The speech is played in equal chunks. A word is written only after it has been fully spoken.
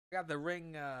Got the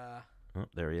ring. Oh,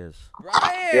 there he is.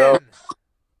 Brian! Yo,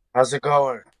 how's it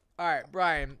going? All right,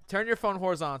 Brian, turn your phone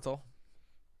horizontal.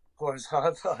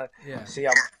 Horizontal. Yeah. See,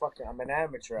 I'm an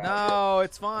amateur out here. No,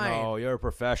 it's fine. No, you're a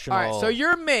professional. All right, so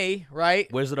you're me, right?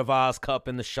 Wizard of Oz cup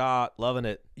in the shot. Loving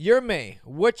it. You're me.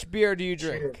 Which beer do you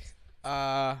drink?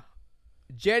 Cheers.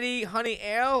 Jetty Honey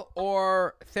Ale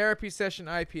or Therapy Session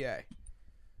IPA?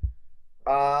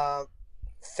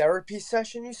 Therapy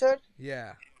session, you said?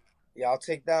 Yeah. Yeah, I'll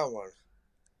take that one.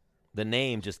 The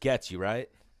name just gets you, right?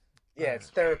 Yeah, it's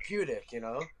therapeutic, you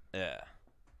know? Yeah.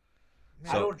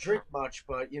 I don't drink much,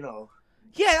 but, you know.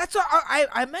 Yeah, that's what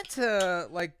I meant to,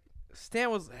 like, Stan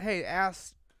was, hey,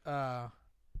 ask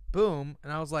Boom,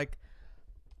 and I was like,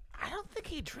 I don't think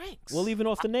he drinks. We'll leave it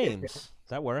off the names.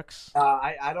 That works.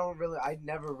 I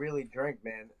never really drink,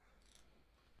 man.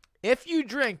 If you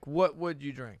drink, what would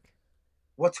you drink?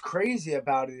 What's crazy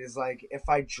about it is, like, if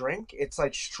I drink, it's,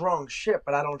 like, strong shit,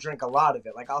 but I don't drink a lot of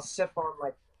it. Like, I'll sip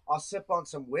on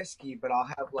some whiskey, but I'll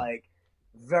have, like,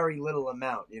 very little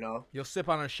amount, you know? You'll sip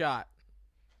on a shot.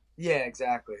 Yeah,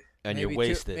 exactly. And Maybe you're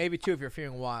wasted. Maybe two if you're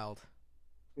feeling wild.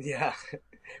 Yeah,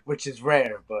 which is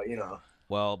rare, but, you know.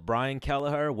 Well, Brian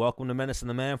Kelleher, welcome to Menace and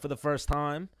the Man for the first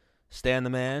time. Stan the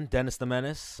Man, Dennis the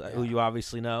Menace, who you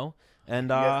obviously know. And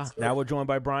Yes, now we're joined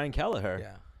by Brian Kelleher.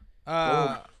 Yeah.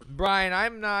 Brian,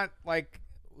 I'm not, like,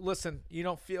 listen, you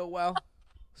don't feel well,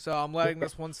 so I'm letting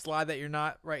this one slide that you're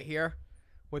not right here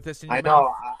with this in your I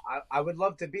mouth. know. I would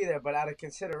love to be there, but out of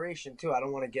consideration, too, I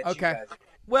don't want to get you Okay. guys.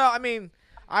 Well, I mean,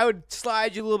 I would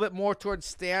slide you a little bit more towards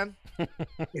Stan. A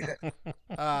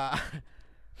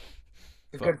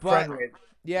good But- friend. Right?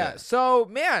 Yeah, so,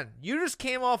 man, you just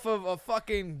came off of a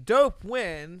fucking dope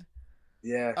win.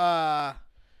 Yeah.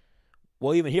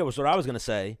 Well, even here was what I was going to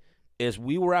say is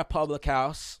we were at Public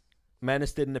House.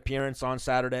 Menace did an appearance on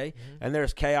Saturday, and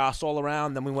there's chaos all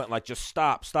around. Then we went like, just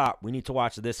stop. We need to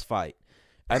watch this fight.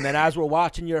 And then as we're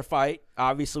watching your fight,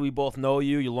 obviously we both know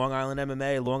you. You're Long Island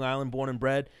MMA, Long Island born and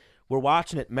bred. We're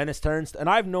watching it. Menace turns, and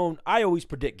I always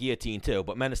predict guillotine too,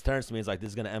 but Menace turns to me and is like, this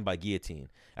is going to end by guillotine.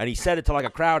 And he said it to like a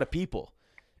crowd of people.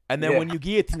 And then when you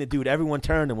guillotine the dude, everyone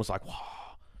turned and was like,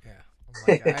 whoa. Yeah.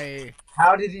 I'm like,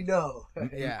 How did he know?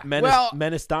 yeah.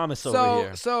 Menace Damas over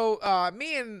here. So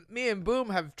me and Boom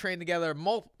have trained together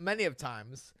many of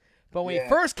times. But when he Yeah.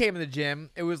 first came in the gym,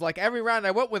 it was like every round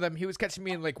I went with him, he was catching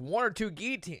me in like one or two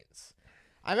guillotines.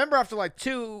 I remember after like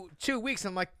two weeks,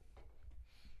 I'm like,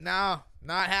 no,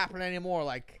 not happening anymore.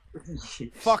 Like,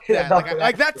 fuck that.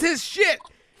 Like that's his shit.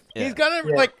 Yeah. He's gonna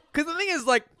Yeah. like, because the thing is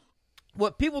like,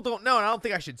 what people don't know, and I don't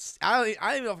think I should. I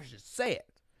don't even know if I should say it.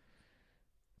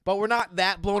 But we're not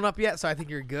that blown up yet, so I think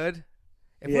you're good.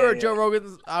 If we were Joe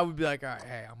Rogan, I would be like, all right,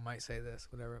 hey, I might say this,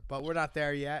 whatever. But we're not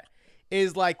there yet.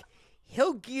 Is like,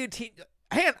 he'll guillotine.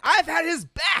 And I've had his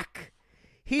back.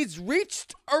 He's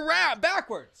reached around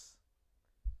backwards,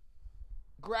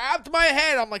 grabbed my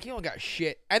head. I'm like, you don't got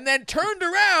shit. And then turned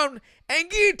around and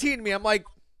guillotined me. I'm like,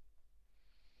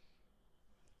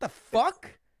 the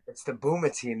fuck? It's the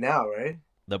Boomatine now, right?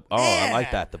 I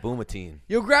like that. The Boomatine.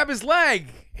 You'll grab his leg.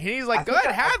 And he's like, go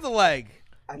ahead, have the leg.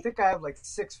 I think I have like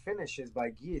 6 finishes by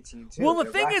guillotine too. Well, the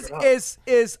They're thing racking up.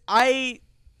 is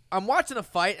I'm watching a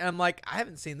fight and I'm like, I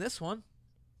haven't seen this one.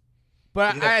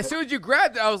 But Yeah. as soon as you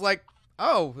grabbed it, I was like,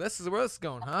 oh, this is where this is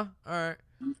going, huh? All right.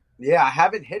 Yeah, I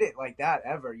haven't hit it like that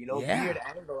ever. You know, Yeah. weird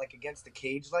angle like against the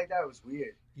cage like that. It was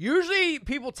weird. Usually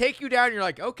people take you down. You're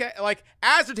like, okay. Like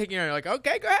as they're taking you down, you're like,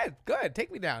 okay, go ahead,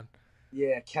 take me down.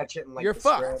 Yeah, catch it and like You're the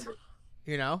fucked. scramble.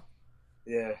 You know?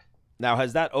 Yeah. Now,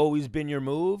 has that always been your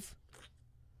move?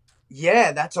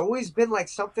 Yeah, that's always been like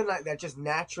something that just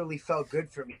naturally felt good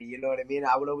for me. You know what I mean?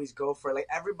 I would always go for it. Like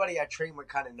everybody I train with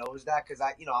kind of knows that because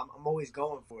I'm always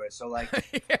going for it. So like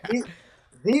Yeah.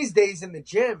 these days in the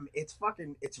gym, it's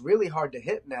really hard to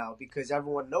hit now because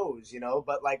everyone knows, you know.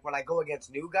 But like when I go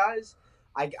against new guys,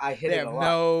 I hit They it have a lot.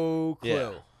 no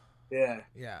clue. Yeah.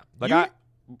 Yeah. Like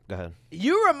go ahead.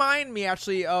 You remind me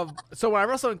actually of so when I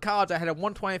wrestled in college, I had a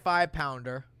 125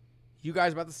 pounder. You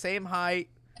guys about the same height,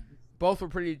 both were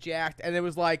pretty jacked, and it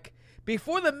was like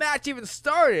before the match even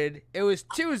started, it was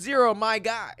 2-0 my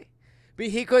guy,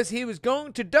 because he was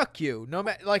going to duck you, no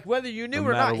matter like whether you knew No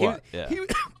or not. matter what, yeah.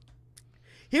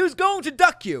 He was going to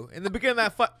duck you in the beginning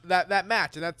of that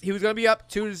match, and he was going to be up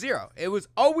 2-0. It was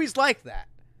always like that.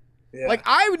 Yeah. Like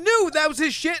I knew that was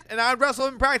his shit, and I would wrestle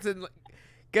him in practice. And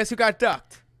guess who got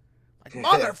ducked? Like,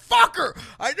 motherfucker!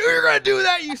 I knew you were gonna do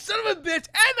that, you son of a bitch!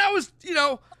 And I was,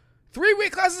 3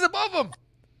 weight classes above him.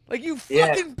 Like you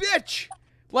fucking bitch!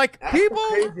 Like That's people,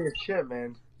 the craziest shit,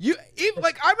 man.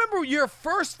 like I remember your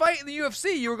first fight in the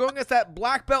UFC. You were going against that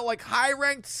black belt, like high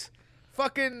ranked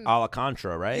fucking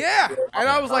Alcantara, right? Yeah. And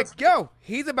I was like, yo,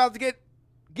 he's about to get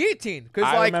guillotined.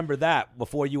 I remember that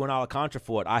before you and Alcantara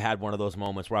fought. I had one of those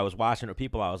moments where I was watching with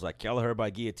people. I was like, Kelleher by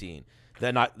guillotine.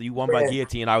 Then you won by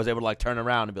guillotine. I was able to like turn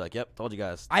around and be like, "Yep, told you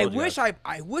guys." I wish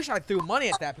I threw money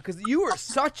at that because you were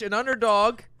such an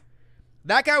underdog.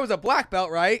 That guy was a black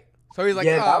belt, right? So he's like,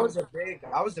 I was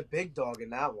a big dog in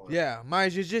that one. Yeah, my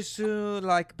jiu-jitsu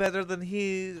like better than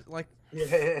he like.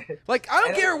 Yeah. Like I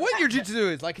don't care what your jiu-jitsu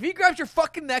is. Like if he grabs your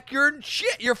fucking neck, you're in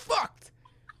shit. You're fucked.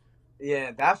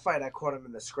 Yeah, that fight I caught him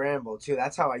in the scramble too.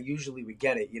 That's how I usually would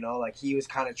get it. You know, like he was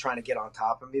kind of trying to get on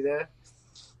top of me there.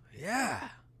 Yeah.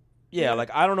 Yeah,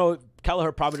 like I don't know.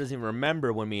 Kelleher probably doesn't even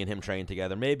remember when me and him trained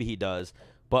together. Maybe he does,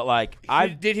 but like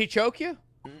did he choke you?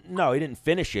 No, he didn't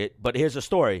finish it. But here's the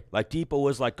story: like Deepa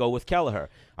was like, "Go with Kelleher."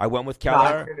 I went with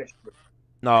Kelleher.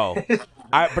 No,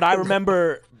 but I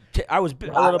remember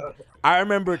I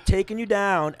remember taking you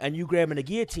down and you grabbing a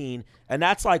guillotine, and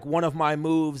that's like one of my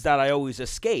moves that I always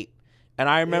escape. And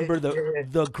I remember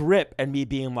the grip and me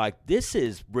being like, this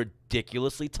is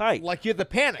ridiculously tight. Like you had the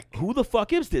panic. Who the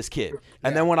fuck is this kid?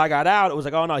 And then when I got out, it was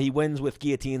like, oh, no, he wins with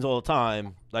guillotines all the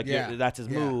time. Like, that's his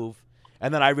move.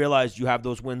 And then I realized you have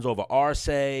those wins over Arce,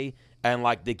 and,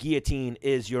 like, the guillotine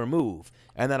is your move.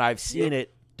 And then I've seen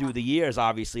it through the years,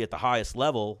 obviously, at the highest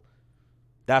level.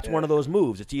 That's one of those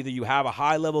moves. It's either you have a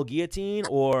high-level guillotine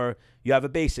or you have a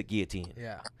basic guillotine.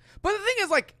 Yeah. But the thing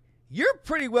is, like, you're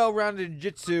pretty well-rounded in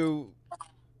jiu-jitsu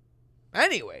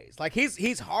anyways. Like,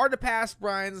 he's hard to pass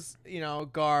Brian's,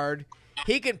 guard.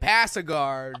 He can pass a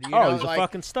guard. He's a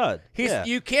fucking stud.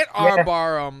 You can't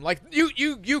armbar him. Like,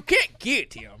 you can't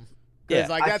guillotine him. Yeah.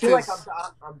 Like, I feel like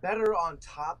I'm better on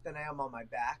top than I am on my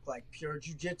back, like pure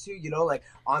jiu-jitsu. Like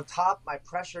on top, my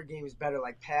pressure game is better,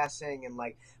 like passing and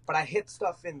like. But I hit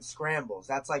stuff in scrambles.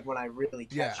 That's like when I really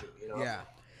catch you. Yeah.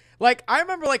 Like I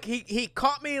remember, like he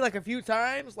caught me like a few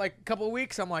times, like a couple of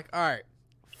weeks. I'm like, all right,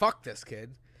 fuck this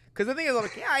kid. Because the thing is, I'm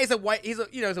like, yeah, he's a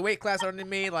weight class under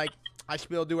me. Like I should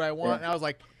be able to do what I want. And I was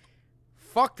like,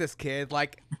 fuck this kid.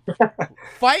 Like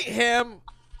fight him.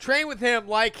 Train with him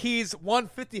like he's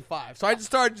 155. So I just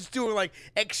started doing like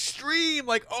extreme,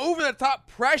 like over the top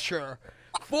pressure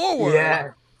forward.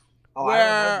 Yeah. Oh,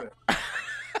 where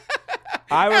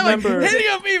I remember like, hitting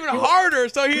him even harder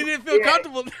so he didn't feel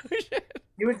comfortable doing shit.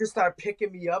 You would just start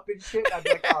picking me up and shit. I'd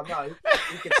be like, oh no, you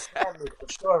can stab me for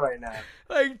sure right now.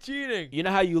 Like cheating. You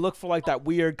know how you look for like that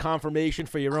weird confirmation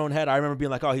for your own head? I remember being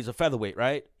like, oh, he's a featherweight,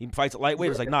 right? He fights at lightweight.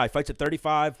 It's like, nah, he fights at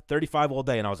 35 all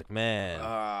day. And I was like, man,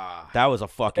 that was a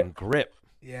fucking grip.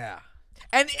 Yeah.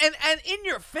 And in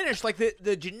your finish, like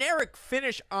the generic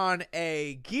finish on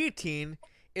a guillotine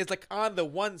is like on the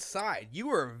one side. You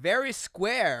were very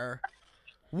square.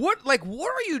 What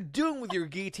are you doing with your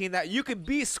guillotine that you can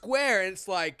be square and it's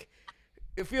like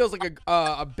it feels like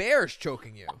a bear's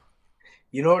choking you?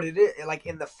 You know what it is? Like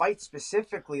in the fight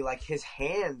specifically, like his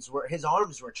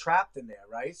arms were trapped in there,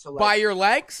 right? So like, by your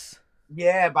legs?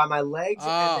 Yeah, by my legs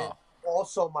and then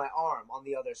also my arm on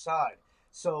the other side.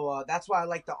 So that's why I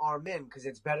like the arm in, because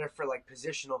it's better for like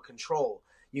positional control.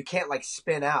 You can't like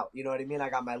spin out. You know what I mean? I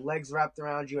got my legs wrapped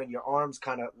around you and your arms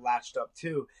kind of latched up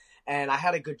too. And I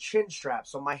had a good chin strap,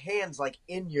 so my hand's like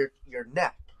in your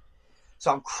neck.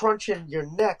 So I'm crunching your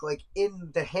neck like in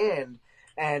the hand,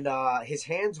 and his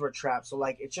hands were trapped. So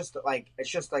like it's just like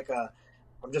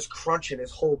I'm just crunching his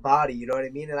whole body. You know what I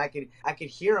mean? And I could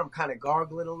hear him kind of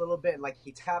gargling a little bit, and like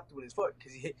he tapped with his foot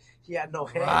because he had no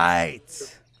hands.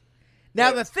 Right.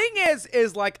 Now the thing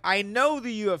is like I know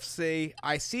the UFC.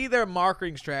 I see their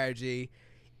marketing strategy.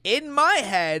 In my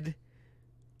head,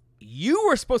 you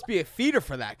were supposed to be a feeder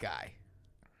for that guy.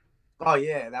 Oh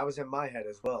yeah, that was in my head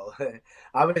as well.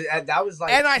 That was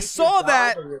like, and I saw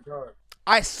that.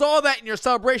 I saw that in your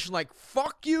celebration. Like,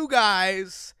 fuck you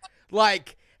guys.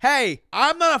 Like, hey,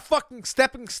 I'm not a fucking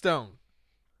stepping stone.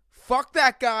 Fuck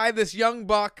that guy, this young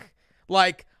buck.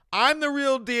 Like, I'm the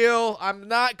real deal. I'm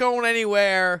not going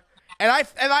anywhere. And I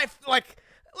like,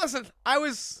 listen. I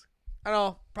was, I don't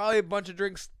know, probably a bunch of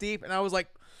drinks deep, and I was like,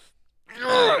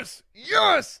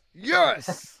 yes.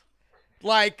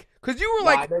 Like, because you were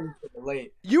like,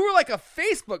 you were like a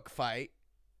Facebook fight,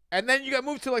 and then you got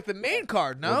moved to like the main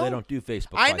card. No, well, they don't do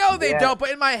Facebook. I know they don't, but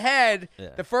in my head,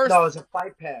 the first. No, it was a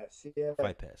fight pass. Yeah.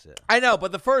 Fight pass. Yeah. I know,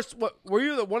 but the first, were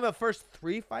you one of the first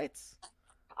 3 fights?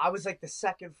 I was like the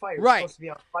second fight. Right. Supposed to be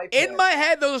on fight pass. In my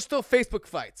head, those are still Facebook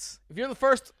fights. If you're the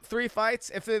first 3 fights,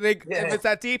 if it's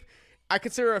that deep, I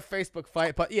consider it a Facebook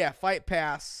fight. But yeah, fight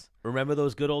pass. Remember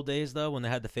those good old days though when they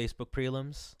had the Facebook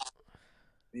prelims?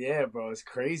 Yeah, bro, it's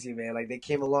crazy, man. Like they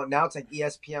came along. Now it's like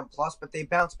ESPN Plus, but they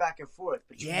bounce back and forth.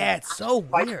 But Yeah, it's so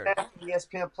weird.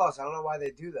 ESPN Plus. I don't know why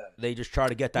they do that. They just try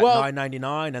to get that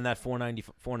 $9.99 and that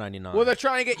 $4.99. Well, they're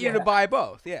trying to get you to buy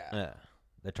both. Yeah. Yeah.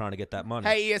 They're trying to get that money.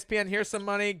 Hey, ESPN, here's some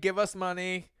money. Give us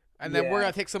money. And then we're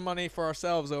going to take some money for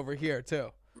ourselves over here,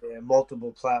 too. Yeah,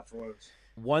 multiple platforms.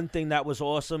 One thing that was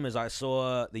awesome is I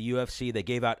saw the UFC, they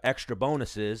gave out extra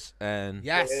bonuses, and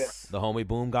the homie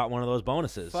Boom got one of those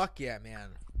bonuses. Fuck yeah, man.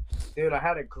 Dude, I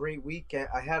had a great weekend.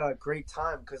 I had a great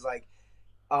time because, like,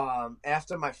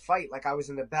 after my fight, like, I was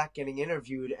in the back getting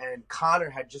interviewed, and Conor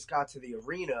had just got to the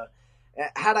arena.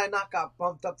 Had I not got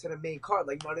bumped up to the main card,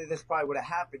 like, none of this probably would have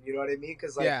happened, you know what I mean?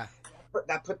 Because, like,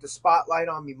 that put the spotlight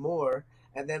on me more.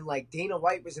 And then, like, Dana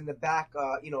White was in the back,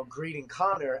 greeting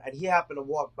Conor, and he happened to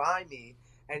walk by me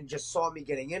and just saw me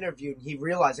getting interviewed, and he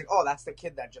realized, like, oh, that's the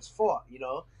kid that just fought, you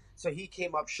know? So he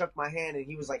came up, shook my hand, and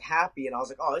he was, like, happy, and I was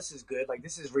like, oh, this is good. Like,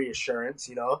 this is reassurance,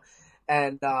 you know?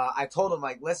 And I told him,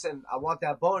 like, listen, I want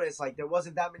that bonus. Like, there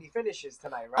wasn't that many finishes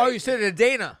tonight, right? Oh, you said it to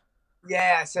Dana.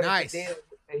 Yeah, I said nice. it to Dana.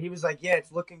 And he was like, yeah,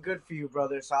 it's looking good for you,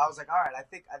 brother. So I was like, all right, I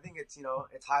think it's, you know,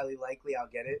 it's highly likely I'll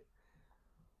get it.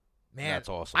 Man, that's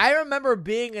awesome. I remember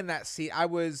being in that seat.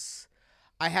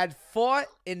 I had fought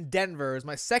in Denver. It was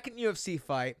my second UFC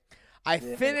fight. I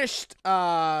finished.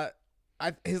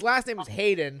 His last name was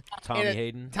Hayden. Tommy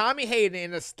Hayden. Tommy Hayden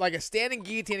in a standing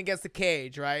guillotine against the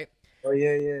cage, right? Oh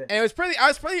yeah, yeah. And I was pretty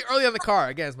early on the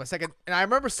card. Again, it's my second, and I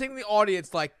remember seeing the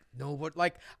audience like, no, but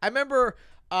like I remember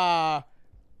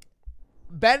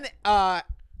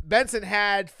Benson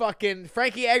had fucking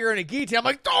Frankie Edgar in a guillotine. I'm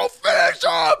like, don't finish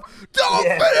him! Don't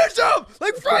finish him!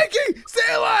 Like, Frankie,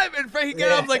 stay alive! And Frankie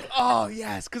got up, like, oh,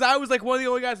 yes. Because I was, like, one of the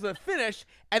only guys to finish.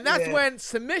 And that's when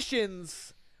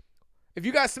submissions, if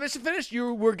you got submission finish,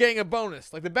 you were getting a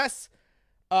bonus. Like, the best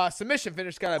submission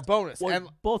finish got a bonus. Well, and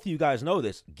both of you guys know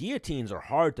this. Guillotines are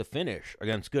hard to finish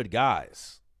against good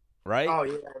guys. Right? Oh,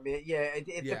 yeah. I mean,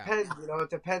 it depends. You know, it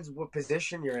depends what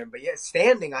position you're in. But, yeah,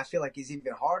 standing, I feel like is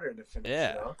even harder to finish, you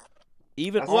know?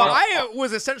 I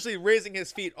was essentially raising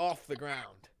his feet off the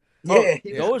ground. Yeah,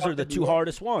 those are the two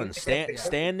hardest ones.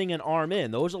 Standing and arm in.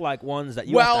 Those are like ones that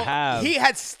you have to have. He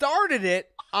had started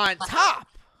it on top.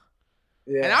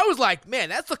 Yeah. And I was like, man,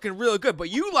 that's looking really good.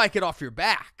 But you like it off your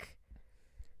back.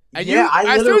 And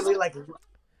I literally,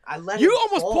 I let him you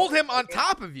almost fall. Pulled him on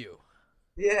top of you.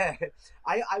 Yeah,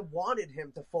 I wanted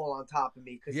him to fall on top of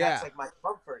me because that's like my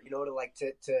comfort, you know,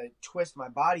 to twist my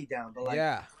body down. But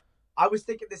I was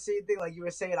thinking the same thing, like you were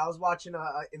saying. I was watching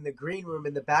in the green room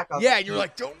in the back. And you're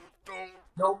like, don't,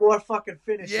 no more fucking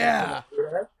finishing. Yeah,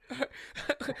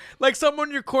 like someone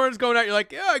in your corner's going out. You're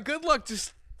like, yeah, good luck.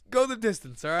 Just go the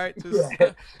distance, all right. Just,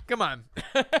 come on.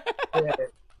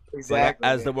 Exactly.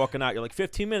 As they're walking out, you're like,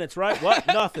 15 minutes, right? What?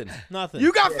 Nothing.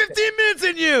 You got 15 minutes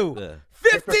in you. Yeah.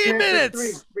 15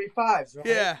 minutes. Three fives, right?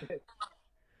 Yeah.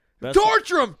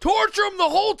 Torture him the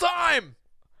whole time.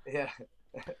 Yeah.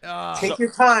 Take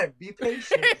your time. Be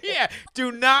patient. Yeah.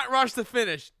 Do not rush the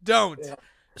finish. Don't. Yeah.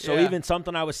 So even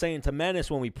something I was saying to Menace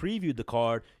when we previewed the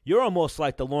card, you're almost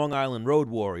like the Long Island Road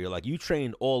Warrior. Like, you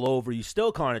trained all over. You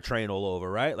still kind of train all over,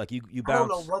 right? Like, you bounce. I don't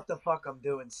know what the fuck I'm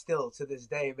doing still to this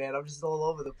day, man. I'm just all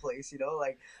over the place, you know?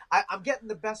 Like, I'm getting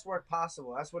the best work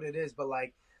possible. That's what it is. But,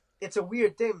 like, it's a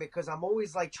weird thing because I'm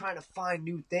always, like, trying to find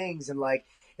new things. And, like,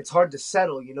 it's hard to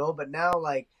settle, you know? But now,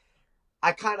 like,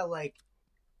 I kind of, like,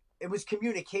 it was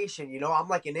communication, you know? I'm,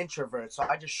 like, an introvert. So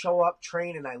I just show up,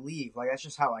 train, and I leave. Like, that's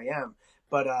just how I am.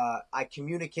 But I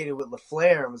communicated with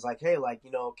LaFlare and was like, hey, like,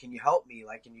 you know, can you help me?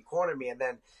 Like, can you corner me? And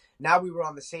then now we were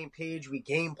on the same page. We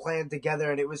game planned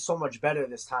together, and it was so much better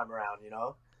this time around, you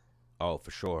know? Oh,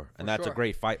 for sure. And that's a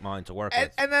great fight mind to work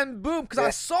with. And then, boom, because I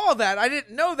saw that. I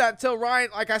didn't know that until Ryan.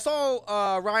 Like, I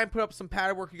saw Ryan put up some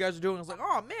padded work you guys are doing. I was like,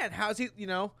 oh, man, how's he, you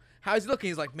know, how's he looking?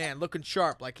 He's like, man, looking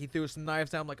sharp. Like, he threw some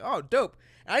knives down. I'm like, oh, dope.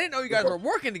 And I didn't know you guys were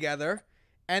working together.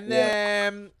 And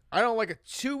then, I don't know, like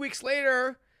 2 weeks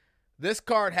later, this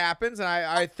card happens, and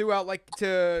I threw out, like,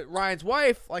 to Ryan's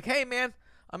wife, like, hey, man,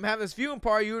 I'm having this viewing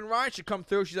party. You and Ryan should come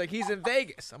through. She's like, he's in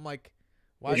Vegas. I'm like,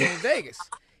 why is he in Vegas?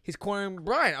 He's cornering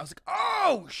Brian. I was like,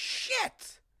 oh,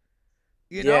 shit.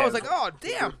 You know, I was like, oh,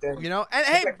 damn. You know, and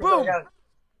hey, boom.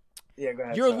 Yeah, go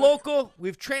ahead. You're local.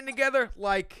 We've trained together.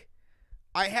 Like,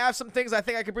 I have some things I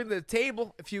think I could bring to the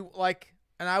table if you, like,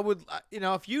 and I would, you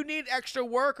know, if you need extra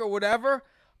work or whatever,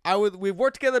 we've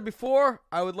worked together before.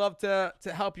 I would love to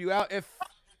help you out. If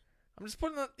I'm just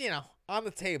putting it, you know, on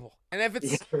the table. And if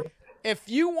it's, if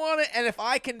you want it and if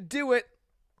I can do it,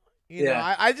 you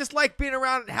know, I just like being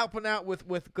around and helping out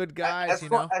with good guys,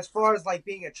 as far as like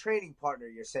being a training partner,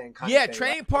 you're saying,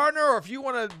 training partner, or if you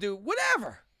want to do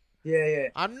whatever. Yeah.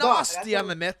 I'm No, nasty on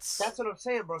the mitts. That's what I'm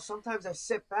saying, bro. Sometimes I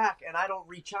sit back and I don't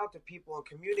reach out to people and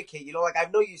communicate. You know, like I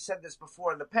know you said this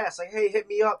before in the past, like, hey, hit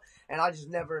me up, and I just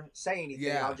never say anything.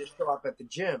 Yeah. I'll just show up at the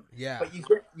gym. Yeah. But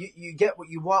you get what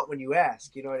you want when you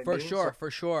ask. You know what I mean?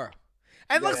 For sure.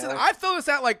 And Yeah, listen, like- I feel this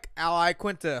out like Ally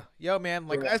Quinta. Yo, man,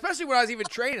 like Yeah. especially when I was even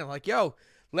training, like, yo,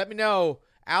 let me know.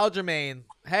 Aljamain,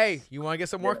 hey, you want to get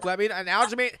some work? Yeah. Let me know. And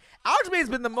Aljamain's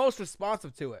been the most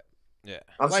responsive to it. Yeah.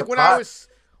 I'm Like surprised.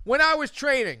 when I was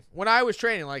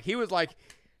training, like he was like,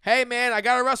 hey man, I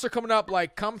got a wrestler coming up,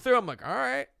 like come through. I'm like, all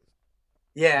right.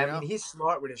 Yeah, You I know? mean, he's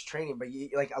smart with his training, but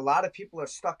like a lot of people are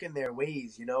stuck in their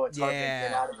ways. You know, it's hard to Yeah.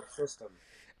 get out of the system.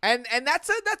 And that's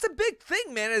a big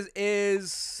thing, man,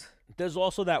 is There's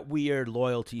also that weird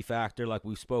loyalty factor, like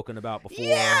we've spoken about before.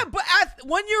 yeah, but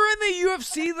when you're in the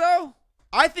UFC though,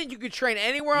 I think you could train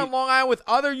anywhere on Long Island with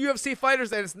other UFC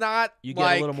fighters, and it's not You get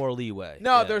like, a little more leeway.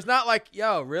 No, Yeah. there's not like,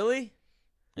 yo, really?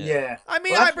 Yeah. I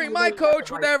mean, Well, I that's bring what my you really coach, have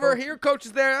to whatever. like Your coach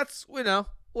is there. That's,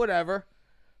 whatever.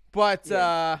 But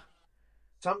Yeah.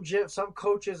 Some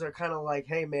coaches are kind of like,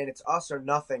 hey man, it's us or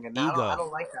nothing, and Ego. I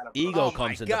don't like that approach. Ego Oh, comes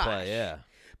my into gosh. play. Yeah.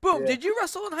 boom, Yeah. did you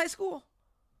wrestle in high school?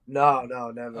 No,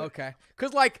 never. Okay.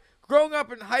 Because, like, growing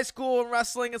up in high school and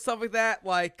wrestling and stuff like that,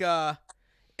 like,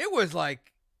 it was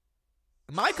like,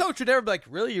 my coach would never be like,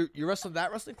 really, you wrestling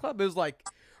that wrestling club? It was like,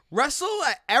 wrestle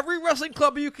at every wrestling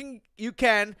club you can,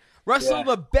 wrestle Yeah.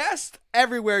 the best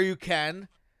everywhere you can,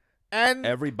 and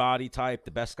Every body type,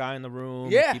 the best guy in the room.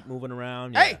 Yeah. Keep moving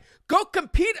around. hey, Yeah. go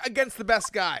compete against the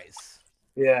best guys.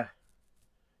 Yeah.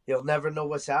 You'll never know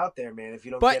what's out there, man, if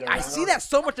you don't But get I around. see that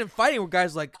so much in fighting where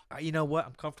guys are like, you know what?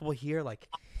 I'm comfortable here. Like,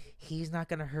 he's not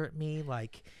going to hurt me.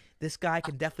 Like, this guy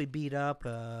can definitely beat up.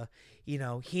 He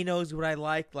knows what I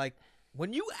like. Like,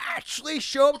 when you actually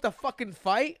show up to fucking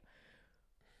fight,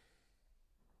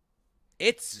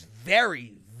 it's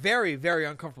very, very, very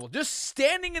uncomfortable. Just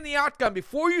standing in the octagon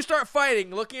before you start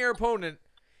fighting, looking at your opponent,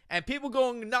 and people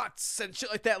going nuts and shit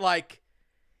like that, like,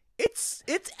 it's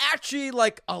actually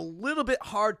like a little bit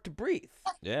hard to breathe.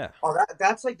 Yeah. Oh,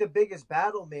 that's like the biggest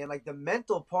battle, man. Like the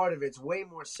mental part of it's way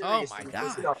more serious. Oh, my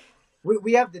because, God.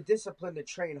 we have the discipline to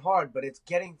train hard, but it's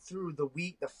getting through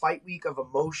the fight week of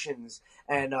emotions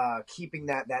and keeping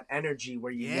that energy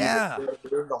where you Yeah. need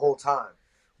it the whole time.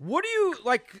 What do you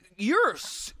like? You're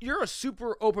a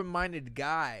super open-minded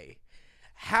guy.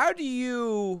 How do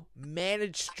you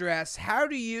manage stress? How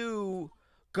do you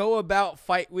go about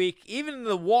fight week, even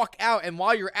the walk out and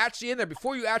while you're actually in there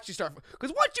before you actually start?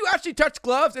 Because once you actually touch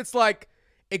gloves, it's like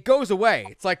it goes away.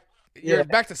 It's like you're Yeah.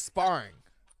 back to sparring.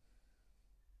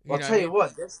 Well, I'll tell you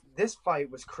what, this fight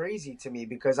was crazy to me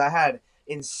because I had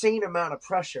insane amount of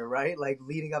pressure, right? Like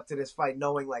leading up to this fight,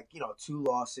 knowing 2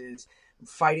 losses,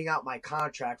 fighting out my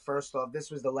contract. First off, this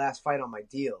was the last fight on my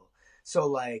deal. So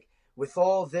like with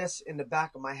all this in the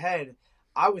back of my head,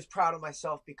 I was proud of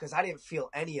myself because I didn't feel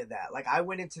any of that. Like I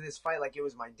went into this fight like it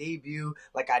was my debut.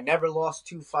 Like I never lost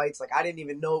 2 fights. Like I didn't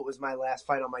even know it was my last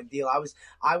fight on my deal. I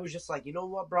was just like, you know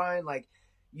what, Brian? Like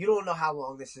you don't know how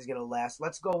long this is gonna last.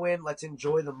 Let's go in. Let's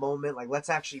enjoy the moment. Like let's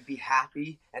actually be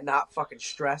happy and not fucking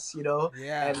stress.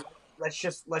 Yeah. And let's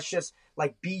just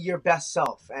like be your best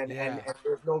self and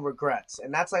there's no regrets.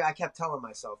 And that's like I kept telling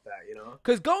myself that.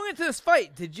 Because going into this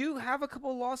fight, did you have a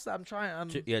couple of losses? I'm trying.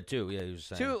 Two. Yeah, he was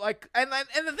saying. 2, like, and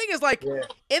the thing is, like, Yeah.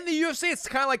 in the UFC, it's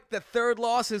kind of like the third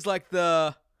loss is like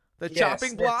the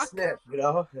chopping block. Snip,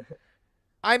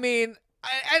 I mean,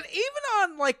 and even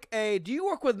on like do you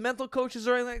work with mental coaches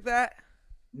or anything like that?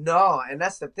 No, and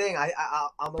that's the thing. I'm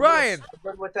a Brian. little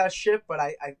stubborn with that shit, but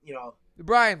I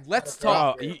Brian, let's Oh,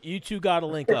 talk. you two got to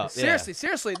link up.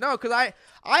 Seriously, no, because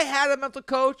I had a mental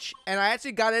coach, and I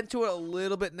actually got into it a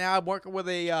little bit now. I'm working with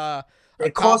it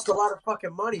costs a lot of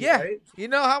fucking money, Yeah, right? you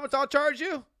know how much I'll charge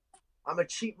you? I'm a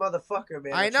cheap motherfucker,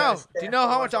 man. I I'm trying know. to Do you staff know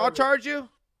how my much I'll money. charge you?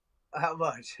 How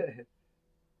much?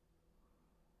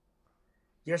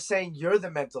 You're saying you're the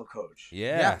mental coach.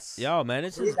 Yeah. Yes. Yo, man,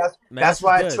 this See, is that's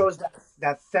why I good. chose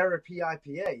that therapy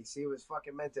IPA. You see, it was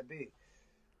fucking meant to be.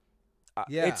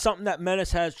 Yeah. It's something that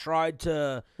Menace has tried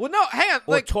to Well, no, hang on.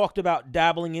 or Like, talked about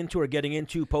dabbling into or getting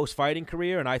into post-fighting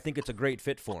career, and I think it's a great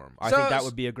fit for him. I So- think that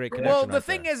would be a great connection. well, the right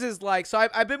thing there. is like, so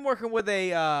I've been working with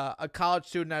a college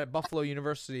student at Buffalo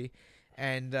University,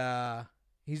 and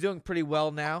he's doing pretty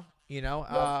well now.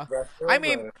 Wrestling, I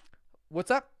mean, or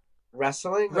what's up?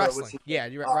 wrestling. Or Wrestling. was he- Yeah,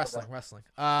 you're Oh, right. Wrestling.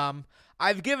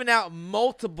 I've given out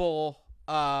multiple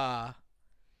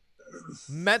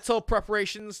mental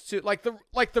preparations to like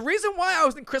the reason why I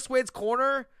was in Chris Wade's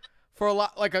corner for a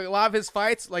lot of his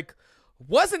fights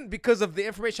wasn't because of the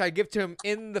information I give to him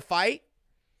in the fight.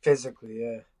 Physically,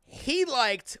 yeah. He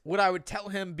liked what I would tell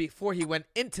him before he went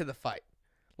into the fight.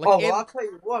 Like Oh, well, I'll tell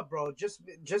you what, bro. Just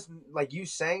like you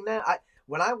saying that,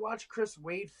 when I watched Chris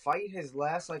Wade fight his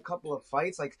last like couple of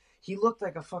fights, like he looked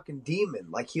like a fucking demon.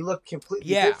 Like he looked completely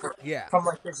different from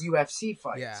like his UFC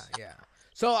fights. Yeah.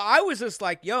 So I was just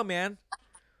like, yo, man,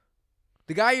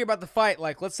 the guy you're about to fight,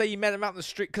 like, let's say you met him out in the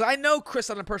street, because I know Chris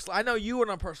on a personal, I know you on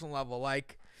a personal level.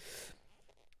 Like,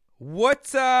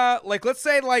 what, like, let's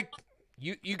say, like,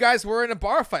 you guys were in a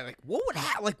bar fight. Like, what would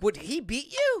happen? Like, would he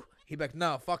beat you? He'd be like,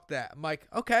 no, fuck that. I'm like,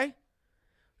 okay.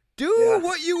 Do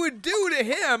what you would do to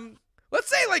him. Let's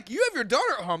say, like, you have your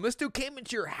daughter at home. This dude came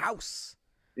into your house.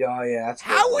 Yeah. That's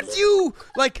how would you,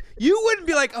 like, you wouldn't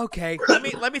be like, okay,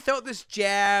 let me throw this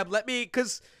jab.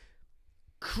 Because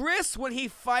Chris Wade, when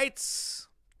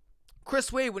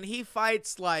he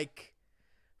fights, like,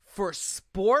 for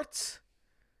sport,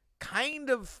 kind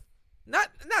of, not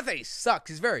that he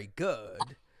sucks. He's very good.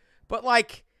 But,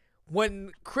 like,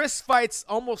 when Chris fights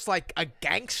almost like a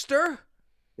gangster,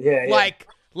 like,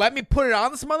 let me put it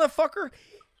on this motherfucker.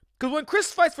 Because when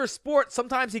Chris fights for sport,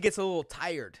 sometimes he gets a little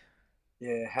tired.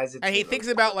 Yeah, hesitant. And he thinks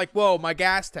about, like, whoa, my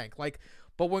gas tank. Like,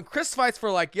 but when Chris fights for,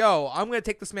 like, yo, I'm going to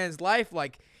take this man's life,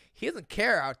 like, he doesn't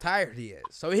care how tired he is.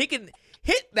 So he can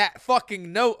hit that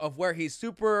fucking note of where he's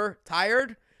super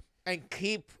tired and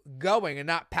keep going and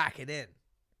not pack it in.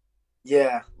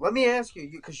 Yeah. Let me ask you,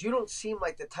 because you don't seem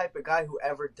like the type of guy who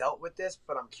ever dealt with this,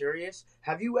 but I'm curious.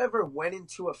 Have you ever went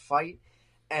into a fight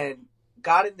and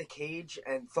got in the cage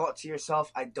and thought to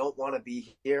yourself, I don't want to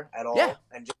be here at all,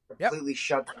 and just completely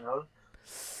shut down?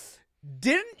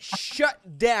 Didn't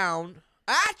shut down.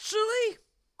 Actually,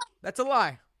 that's a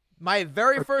lie. My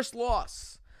very first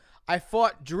loss, I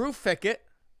fought Drew Fickett,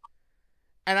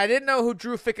 and I didn't know who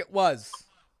Drew Fickett was.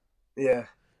 Yeah.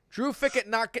 Drew Fickett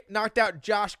knocked out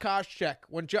Josh Koscheck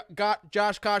when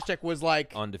Josh Koscheck was,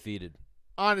 like, undefeated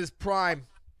on his prime.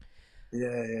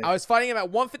 Yeah. I was fighting him at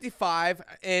 155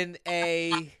 in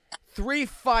a 3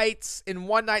 fights in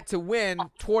one night to win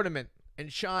tournament in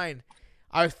Shine.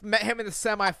 I met him in the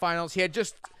semifinals. He had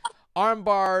just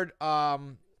armbarred,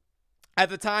 at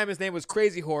the time his name was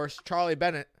Crazy Horse, Charlie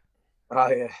Bennett. Oh,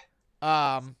 yeah.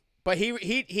 But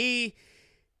he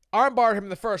armbarred him in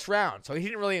the first round, so he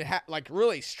didn't really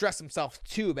really stress himself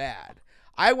too bad.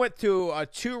 I went to a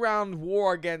 2-round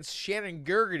war against Shannon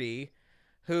Gergety,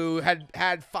 who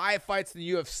had 5 fights in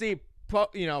the UFC,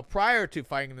 prior to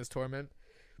fighting in this tournament.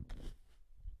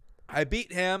 I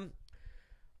beat him.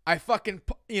 I fucking,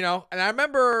 and I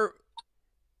remember,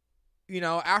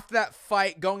 after that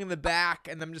fight, going in the back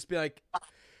and them just be like,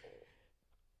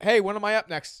 hey, when am I up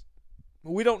next?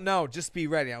 We don't know. Just be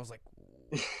ready. I was like,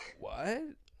 what?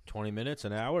 20 minutes,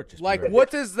 an hour? Just like,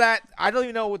 what does that, I don't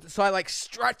even know what, so I, like,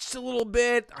 stretched a little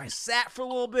bit. I sat for a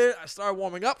little bit. I started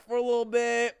warming up for a little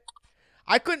bit.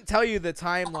 I couldn't tell you the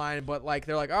timeline, but, like,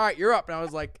 they're like, all right, you're up. And I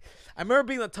was like, I remember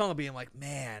being in the tunnel being like,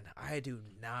 man, I do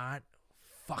not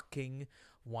fucking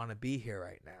want to be here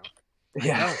right now.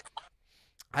 Yeah.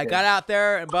 I got out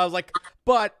there, but I was like,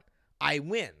 but I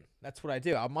win. That's what I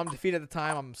do. I'm undefeated at the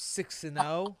time. I'm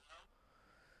 6-0.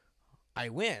 I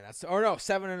win.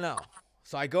 7-0.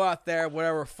 So I go out there,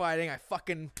 whatever, fighting. I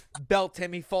fucking belt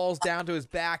him. He falls down to his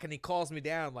back, and he calls me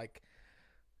down. Like,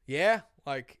 yeah?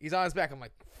 Like, he's on his back. I'm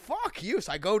like, fuck you.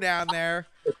 So I go down there,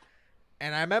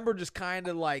 and I remember just kind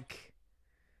of like,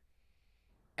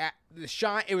 at the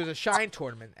Shine, it was a Shine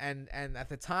tournament, and at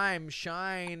the time,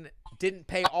 Shine didn't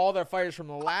pay all their fighters from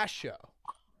the last show.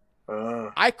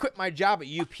 I quit my job at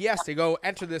UPS to go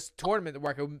enter this tournament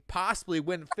where I could possibly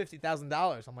win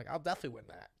 $50,000. I'm like, I'll definitely win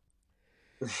that.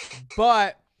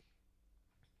 But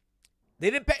they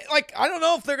didn't pay. Like, I don't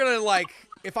know if they're gonna, like,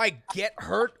 if I get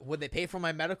hurt, would they pay for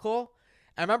my medical?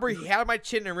 I remember he had my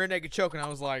chin in a rear naked choke, and I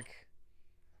was like,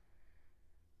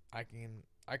 I can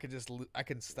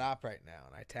stop right now,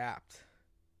 and I tapped,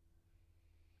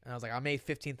 and I was like, I made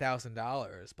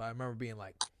 $15,000, but I remember being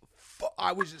like,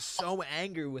 I was just so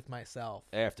angry with myself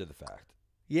after the fact.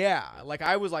 Yeah, like,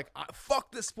 I was like,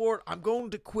 fuck this sport. I'm going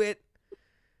to quit.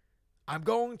 I'm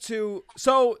going to.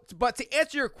 So, but to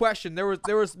answer your question, there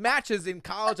was matches in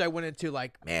college I went into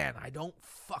like, man, I don't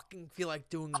fucking feel like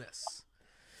doing this.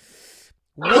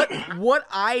 What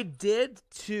I did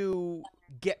to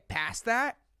get past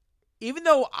that, even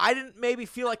though I didn't maybe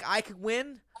feel like I could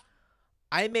win,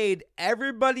 I made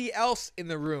everybody else in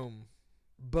the room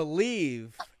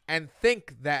believe and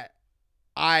think that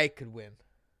I could win.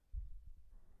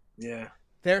 Yeah.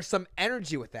 There's some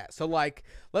energy with that. So, like,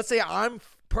 let's say I'm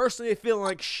personally feeling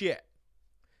like shit.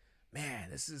 Man,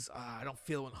 this is, I don't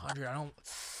feel 100.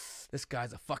 This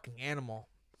guy's a fucking animal.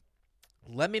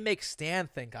 Let me make Stan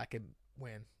think I can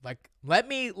win. Like, let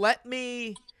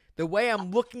me the way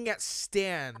I'm looking at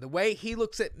Stan, the way he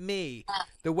looks at me,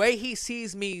 the way he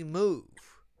sees me move,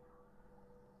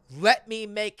 let me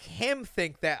make him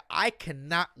think that I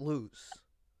cannot lose.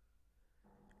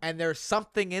 And there's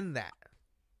something in that.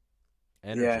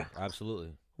 Energy, Yeah.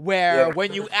 absolutely. Where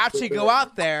when you actually go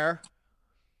out there,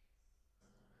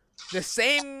 the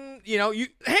same,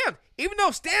 even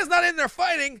though Stan's not in there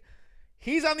fighting,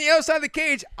 he's on the outside of the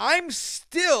cage. I'm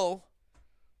still,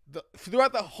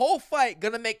 throughout the whole fight,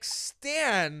 going to make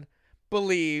Stan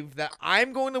believe that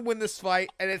I'm going to win this fight.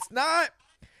 And it's not,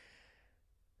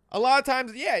 a lot of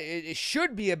times, it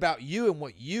should be about you and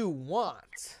what you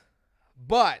want.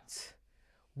 But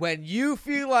when you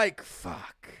feel like,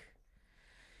 fuck,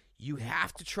 you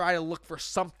have to try to look for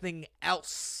something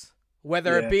else.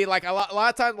 Whether it be like a lot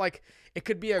of times, like it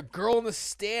could be a girl in the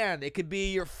stand. It could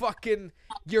be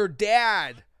your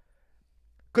dad.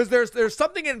 Because there's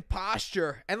something in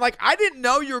posture. And like, I didn't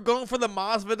know you were going for the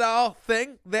Masvidal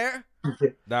thing there.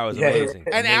 That was amazing.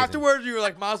 And amazing. afterwards you were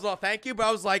like, Masvidal, thank you. But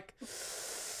I was like,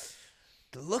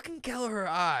 the look in Kelleher's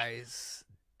eyes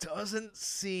doesn't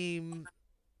seem...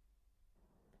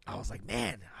 I was like,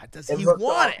 man, does he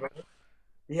want it? Right?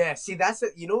 Yeah, see, that's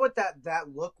it. You know what that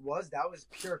look was? That was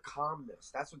pure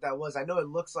calmness. That's what that was. I know it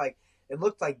looked like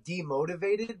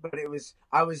demotivated, but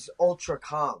I was ultra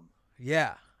calm.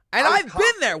 Yeah. And I've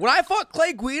been there. When I fought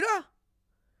Clay Guida,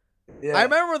 I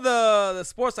remember the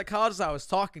sports psychologist I was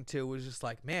talking to was just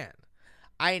like, man,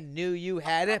 I knew you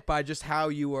had it by just how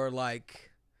you were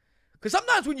like, because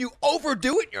sometimes when you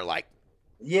overdo it, you're like,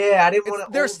 yeah, I didn't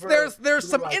want to. There's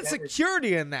some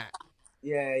insecurity in that.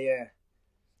 Yeah.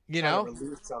 You know?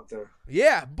 Release something.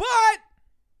 Yeah, but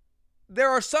there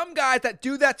are some guys that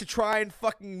do that to try and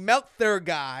fucking melt their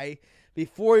guy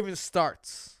before it even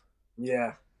starts.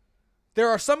 Yeah. There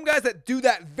are some guys that do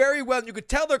that very well, and you could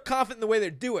tell they're confident in the way they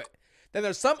do it. Then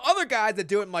there's some other guys that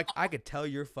do it and like, I could tell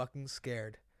you're fucking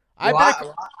scared.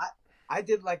 I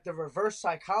did like the reverse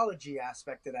psychology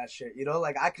aspect of that shit. You know,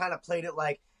 like I kind of played it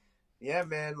like, yeah,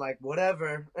 man, like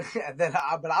whatever. And then,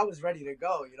 but I was ready to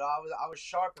go. You know, I was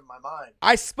sharp in my mind.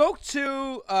 I spoke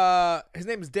to his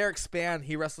name is Derek Span.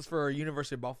 He wrestles for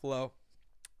University of Buffalo.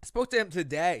 I spoke to him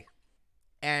today,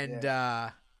 and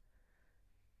I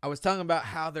was telling him about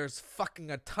how there's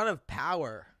fucking a ton of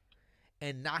power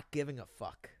in not giving a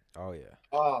fuck. Oh yeah.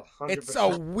 Oh, 100%. It's a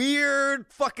weird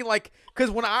fucking like, because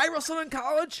when I wrestled in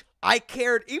college, I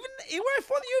cared even when I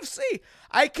fought the UFC,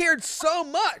 I cared so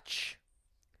much.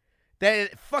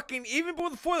 That fucking, even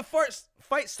before the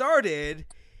fight started,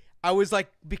 I was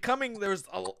like there was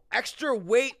extra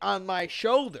weight on my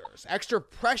shoulders, extra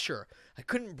pressure. I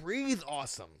couldn't breathe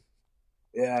awesome.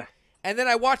 Yeah. And then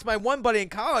I watched my one buddy in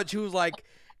college who was like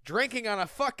drinking on a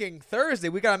fucking Thursday.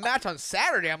 We got a match on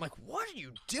Saturday. I'm like, what are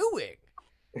you doing?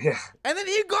 Yeah. And then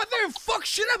he got there and fucked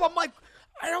shit up. I'm like,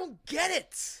 I don't get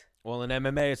it. Well, in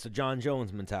MMA, it's the John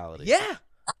Jones mentality. Yeah.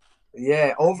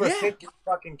 Yeah, overthinking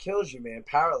fucking kills you, man.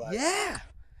 Paralyzed. Yeah.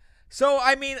 So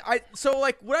I mean,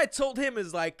 what I told him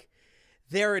is like,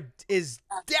 there is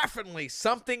definitely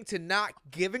something to not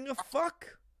giving a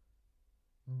fuck,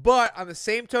 but on the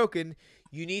same token,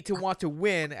 you need to want to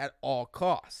win at all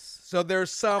costs. So there's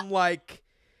some like,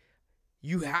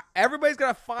 everybody's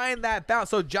gotta find that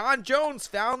balance. So John Jones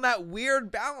found that weird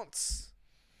balance.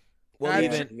 Well,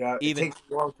 it takes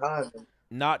a long time.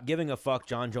 Not giving a fuck,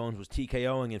 John Jones was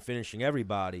TKOing and finishing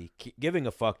everybody. Giving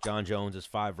a fuck, John Jones is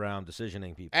 5-round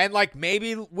decisioning people. And, like,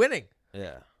 maybe winning.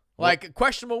 Yeah. Like,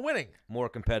 questionable winning. More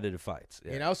competitive fights.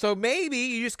 Yeah. You know? So maybe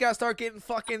you just got to start getting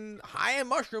fucking high on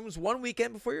mushrooms one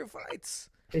weekend before your fights.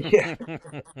 Yeah.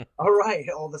 All right.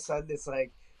 All of a sudden, it's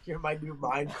like, you're my new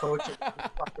mind coach.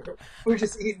 We're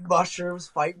just eating mushrooms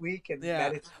fight week. And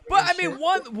but, I mean,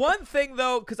 one thing,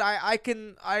 though, because I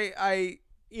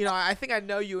think I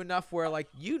know you enough where, like,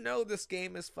 this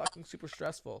game is fucking super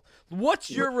stressful. What's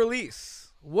your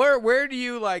release? Where do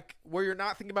you, like, where you're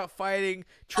not thinking about fighting,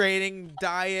 training,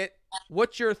 diet?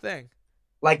 What's your thing?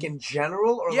 Like in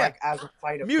general or like as a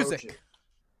fight approaches? Music.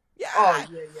 Yeah. Oh,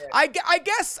 yeah. I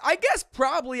guess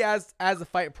probably as the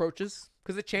fight approaches,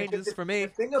 because it changes for me.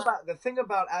 The thing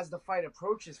about as the fight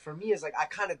approaches for me is, like, I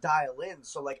kind of dial in.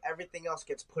 So, like, everything else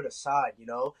gets put aside, you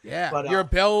know? Yeah. But, your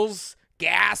bills,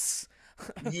 gas.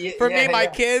 For me, my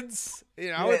kids,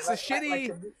 it's a shitty.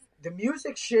 Like the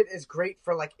music shit is great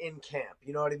for like in camp.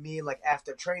 You know what I mean? Like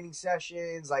after training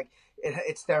sessions, like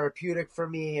it's therapeutic for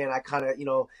me, and I kind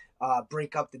of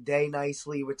break up the day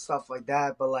nicely with stuff like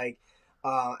that. But like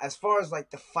as far as like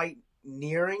the fight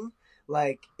nearing,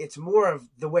 like it's more of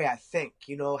the way I think.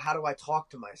 You know, how do I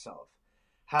talk to myself?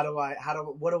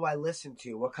 what do I listen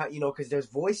to? What kind, because there's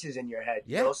voices in your head.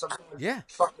 Yeah. Sometimes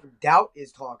fucking doubt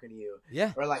is talking to you.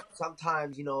 Yeah. Or like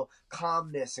sometimes,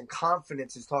 calmness and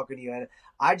confidence is talking to you. And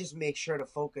I just make sure to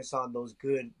focus on those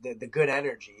the good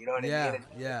energy. You know what I mean?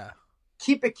 And Yeah.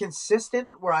 keep it consistent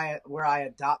where I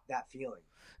adopt that feeling.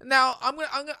 Now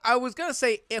I was gonna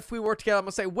say if we work together. I'm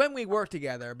gonna say when we work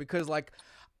together because like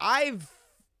I've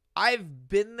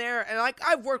been there and like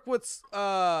I've worked with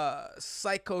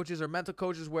psych coaches or mental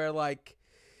coaches where like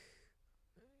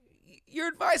your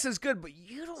advice is good, but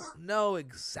you don't know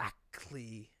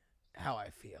exactly how I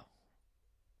feel.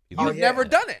 You've never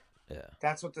done it. Yeah.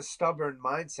 That's what the stubborn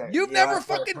mindset. You've never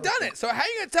fucking done it. So how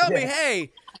you gonna tell me,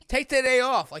 hey, take the day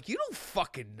off? Like you don't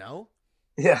fucking know.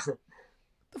 Yeah.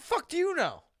 The fuck do you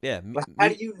know? Yeah. How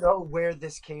do you know where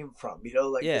this came from? This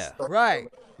right.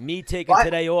 Me taking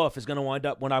today off is gonna wind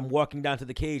up when I'm walking down to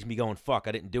the cage and me going, "Fuck,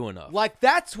 I didn't do enough." Like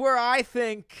that's where I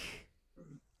think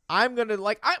I'm gonna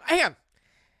hang on.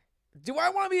 Do I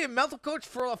want to be a mental coach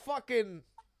for a fucking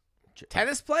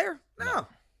tennis player? No.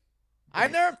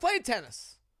 I've never played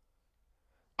tennis.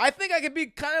 I think I could be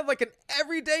kind of like an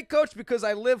everyday coach because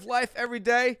I live life every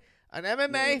day. An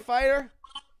MMA fighter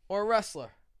or a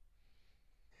wrestler.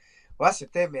 Well, that's the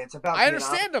thing, man. It's about I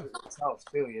understand them myself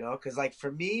too, because like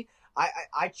for me,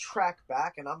 I track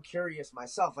back and I'm curious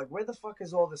myself. Like, where the fuck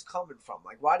is all this coming from?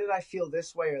 Like, why did I feel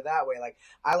this way or that way? Like,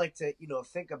 I like to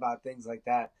think about things like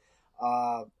that.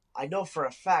 I know for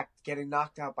a fact getting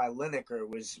knocked out by Lineker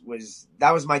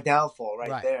was my downfall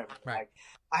right there. Right. Like,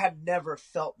 I had never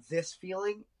felt this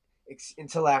feeling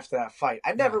until after that fight.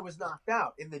 I never was knocked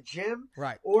out in the gym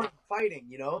or fighting,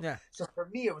 Yeah. So for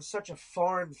me, it was such a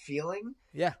foreign feeling.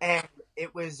 Yeah. And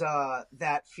it was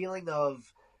that feeling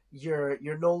of you're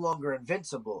no longer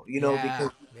invincible,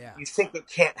 because you think it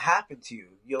can't happen to you.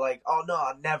 You're like, oh no,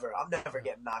 I'm never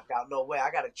getting knocked out. No way.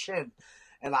 I got a chin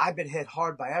and I've been hit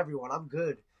hard by everyone. I'm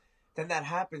good. Then that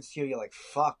happens to you. You're like,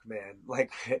 fuck, man.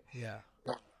 Like,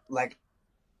 like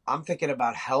I'm thinking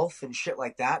about health and shit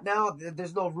like that now.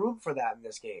 There's no room for that in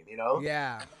this game,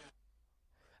 Yeah.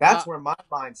 That's where my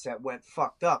mindset went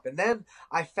fucked up. And then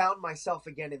I found myself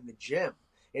again in the gym.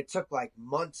 It took like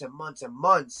months and months and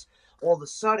months. All of a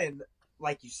sudden,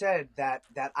 like you said, that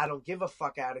I don't give a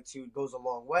fuck attitude goes a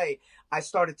long way. I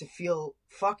started to feel,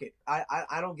 fuck it.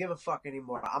 I don't give a fuck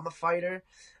anymore. I'm a fighter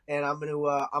and I'm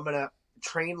gonna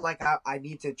train like I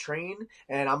need to train,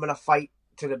 and I'm gonna fight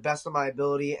to the best of my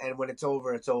ability, and when it's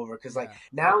over, it's over. Because like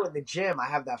now in the gym, I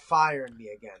have that fire in me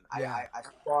again. I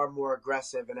spar more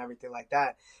aggressive and everything like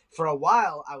that. For a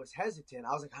while, I was hesitant.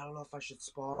 I was like, I don't know if I should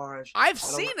spar. I've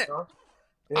seen it.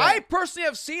 Yeah. I personally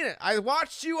have seen it. I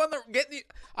watched you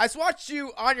I watched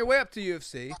you on your way up to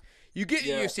UFC. You get to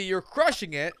UFC, you're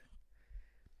crushing it.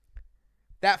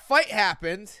 That fight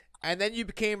happened. And then you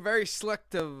became very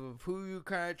selective of who you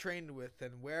kind of trained with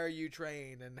and where you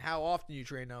train and how often you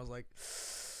train. I was like,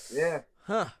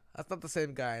 that's not the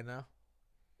same guy now.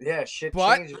 Yeah, shit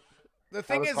but changed. The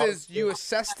thing is you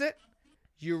assessed it,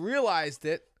 you realized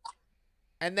it,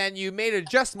 and then you made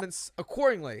adjustments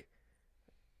accordingly.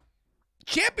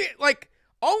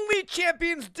 Only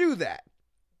champions do that.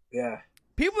 Yeah.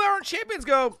 People that aren't champions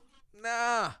go,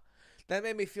 nah, that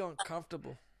made me feel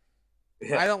uncomfortable.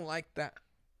 Yeah. I don't like that.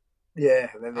 Yeah,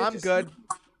 I'm good.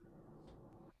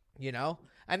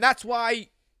 And that's why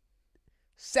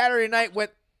Saturday night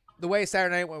went the way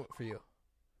Saturday night went for you.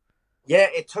 Yeah,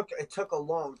 it took a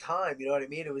long time, you know what I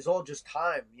mean? It was all just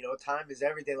time. Time is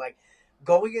everything. Like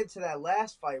going into that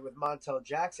last fight with Montel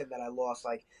Jackson that I lost,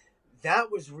 like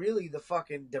that was really the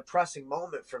fucking depressing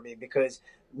moment for me because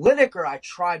Lineker, I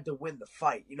tried to win the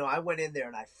fight. I went in there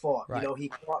and I fought. Right. He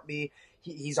caught me.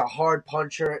 He's a hard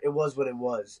puncher. It was what it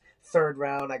was. Third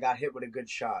round, I got hit with a good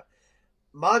shot.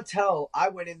 Montel, I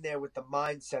went in there with the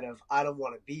mindset of I don't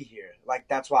want to be here. Like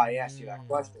that's why I asked you that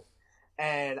question.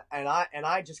 And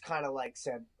I just kind of like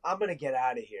said I'm gonna get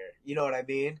out of here. You know what I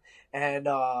mean? And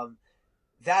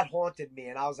that haunted me.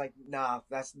 And I was like, nah,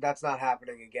 that's not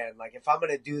happening again. Like if I'm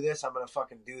gonna do this, I'm gonna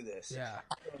fucking do this. Yeah.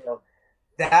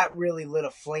 That really lit a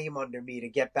flame under me to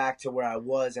get back to where I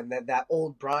was, and that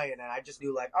old Brian, and I just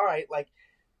knew like, all right, like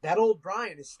that old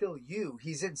Brian is still you.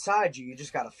 He's inside you. You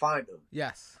just got to find him.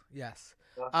 Yes.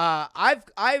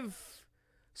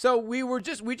 So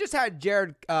we just had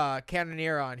Jared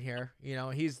Cannonier on here.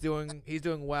 He's doing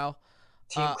well.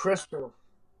 Team Crystal.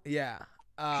 Yeah.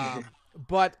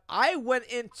 But I went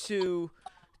into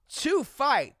 2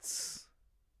 fights,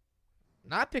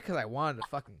 not because I wanted to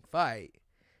fucking fight.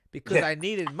 Because I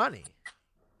needed money.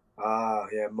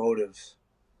 Yeah, motives.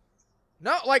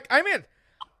 No,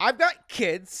 I've got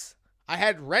kids. I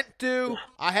had rent due.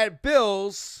 I had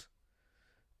bills.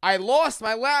 I lost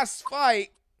my last fight.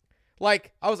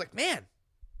 Like, I was like, man,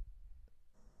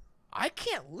 I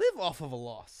can't live off of a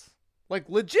loss. Like,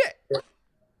 legit.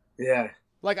 Yeah.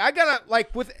 Like, I gotta,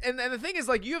 like, and the thing is,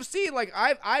 like, UFC, like,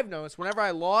 I've noticed whenever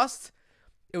I lost,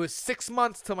 it was 6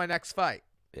 months till my next fight.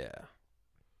 Yeah.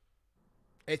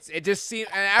 It just seemed,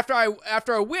 and after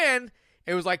I win,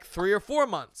 it was like 3 or 4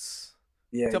 months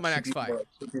till my next fight.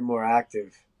 Should be more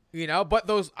active. You know, but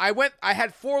I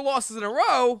had 4 losses in a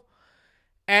row,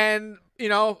 and, you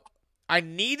know, I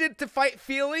needed to fight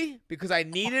Feely because I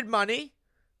needed money,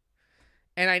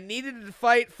 and I needed to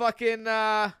fight fucking,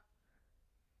 that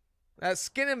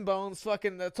Skin and Bones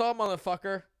fucking, the tall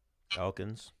motherfucker.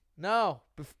 Elkins. No,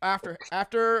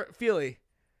 after Feely.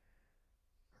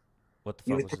 What the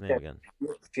fuck was his name again?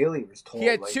 Feely was tall. He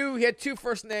had two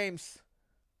first names.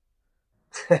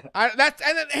 And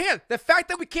then the fact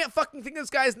that we can't fucking think of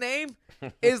this guy's name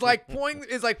is like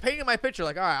painting my picture.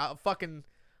 Like, all right, I'll fucking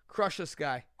crush this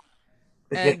guy.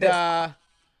 And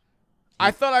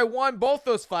I thought I won both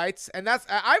those fights, and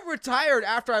I retired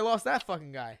after I lost that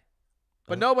fucking guy,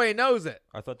 but nobody knows it.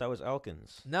 I thought that was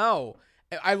Elkins. No,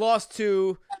 I lost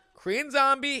to Korean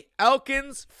Zombie,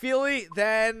 Elkins, Feely,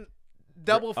 then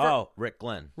Rick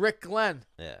Glenn. Rick Glenn.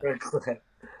 Yeah.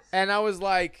 And I was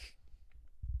like,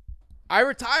 I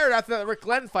retired after that Rick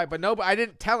Glenn fight, but I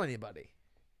didn't tell anybody.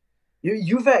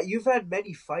 You've had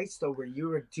many fights though where you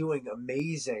were doing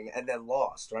amazing and then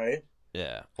lost, right?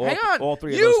 Yeah. Hang on. All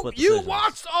three of those split decisions. You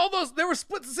watched all those. There were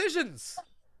split decisions.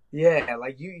 Yeah,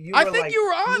 like you. I think you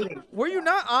were on. Were you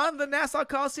not on the Nassau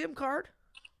Coliseum card?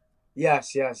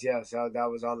 Yes. That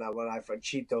was on that one. I for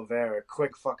Chito Vera,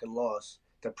 quick fucking loss.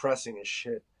 Depressing as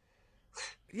shit.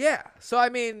 Yeah. So I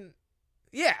mean,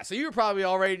 yeah. So you were probably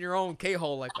already in your own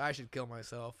K-hole. Like, I should kill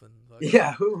myself. And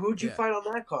yeah. Who'd you fight on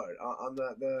that card? On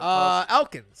the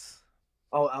Elkins.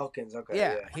 Oh, Elkins. Okay.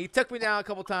 Yeah. He took me down a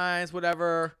couple times.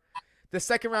 Whatever. The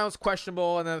second round was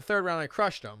questionable, and then the third round I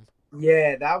crushed him.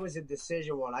 Yeah, that was a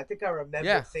decision one. I think I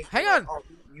remember thinking, hang on, oh,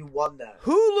 you won that.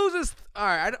 Who loses? All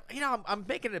right, I'm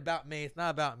making it about me. It's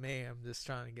not about me. I'm just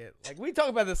trying to get, like, we talk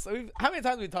about this. How many times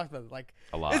have we talked about it? Like,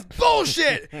 a lot. It's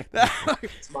bullshit. Hang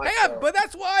on, but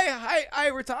that's why I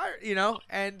retired. You know,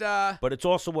 and but it's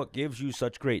also what gives you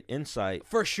such great insight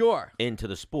for sure into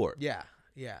the sport.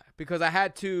 Yeah, because I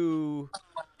had to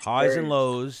highs and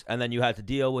lows, and then you had to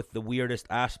deal with the weirdest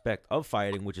aspect of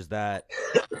fighting, which is that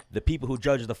the people who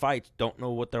judge the fights don't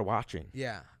know what they're watching.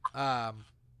 Yeah.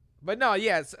 But no,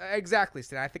 yes, exactly,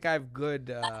 Stan. I think I have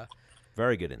good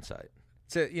very good insight.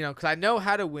 Because I know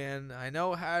how to win. I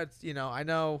know how I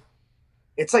know.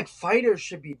 It's like fighters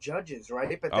should be judges,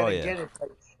 right? But then again,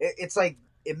 it's like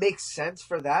it makes sense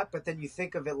for that, but then you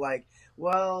think of it like,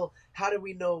 well, how do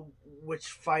we know which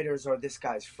fighters are this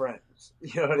guy's friends?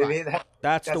 You know what I mean?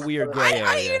 That's the weird gray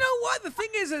area. You know what? The thing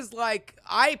is like,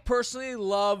 I personally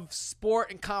love sport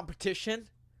and competition.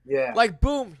 Yeah. Like,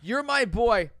 boom, you're my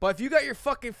boy, but if you got your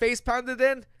fucking face pounded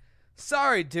in,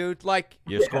 sorry, dude. Like,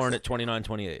 you're scoring at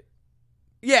 29-28.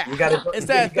 Yeah. Instead of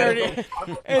 30.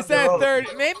 Instead of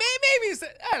 30. Maybe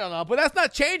I don't know, but that's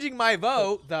not changing my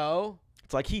vote, though.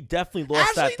 It's like he definitely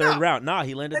lost that third round. Nah,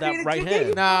 he landed that right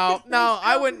hand. No,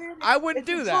 I wouldn't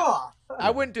do that.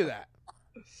 I wouldn't do that.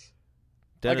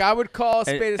 Like, I would call a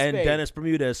spade a spade. And Dennis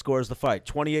Bermudez scores the fight.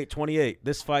 28-28.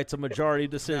 This fight's a majority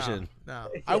decision. No,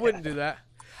 I wouldn't do that.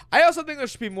 I also think there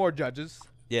should be more judges.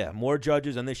 Yeah, more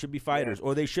judges, and they should be fighters.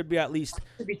 Or they should be at least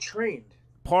be trained.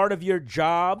 Part of your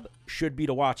job should be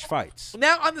to watch fights.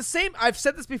 Now, on the same, I've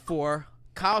said this before,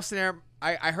 Kyle Sermonero,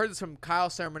 I heard this from Kyle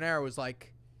Sermonero, was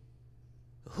like,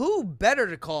 who better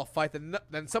to call a fight than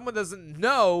someone doesn't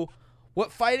know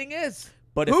what fighting is?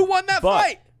 But who won that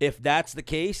fight? If that's the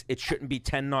case, it shouldn't be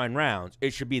 10-9 rounds.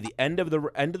 It should be the end of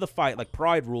the fight, like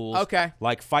Pride rules. Okay.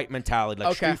 Like fight mentality,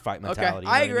 like street fight mentality.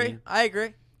 Okay. You know what I mean? I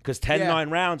agree. Because 10-9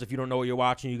 rounds, if you don't know what you're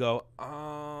watching, you go,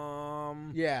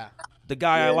 yeah. The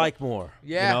guy I like more.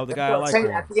 Yeah. You know, the guy I like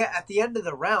more. At the end of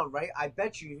the round, right? I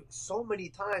bet you so many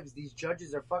times these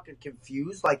judges are fucking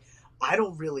confused. Like, I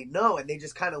don't really know, and they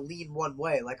just kind of lean one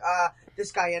way. Like,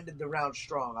 this guy ended the round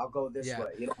strong. I'll go this way.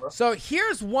 You know? So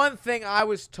here's one thing I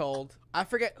was told. I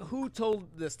forget who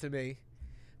told this to me,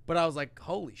 but I was like,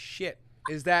 holy shit,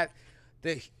 is that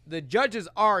the judges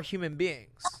are human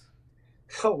beings.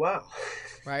 Oh, wow.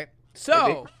 Right?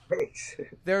 So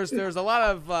there's a lot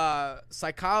of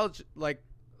psychological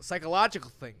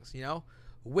things, you know?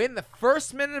 Win the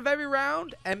first minute of every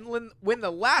round and win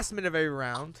the last minute of every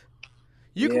round.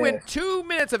 You can win 2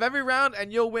 minutes of every round,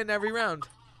 and you'll win every round.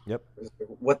 Yep.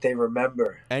 What they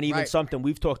remember. And even something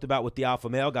we've talked about with the alpha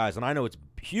male guys, and I know it's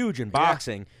huge in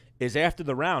boxing, is after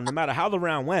the round, no matter how the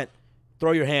round went,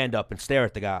 throw your hand up and stare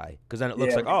at the guy, because then it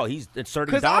looks like, oh, he's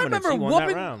inserting dominance. He won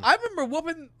that round. I remember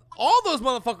whooping all those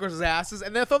motherfuckers' asses,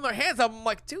 and they're throwing their hands up. I'm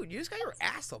like, dude, you just got your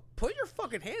ass up. Put your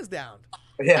fucking hands down.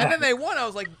 Yeah. And then they won. I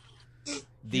was like,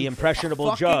 the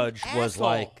impressionable judge was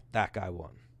like, that guy won.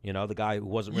 You know, the guy who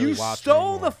wasn't really watching. You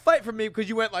stole the fight from me because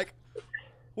you went like,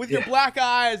 with your black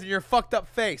eyes and your fucked up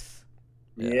face.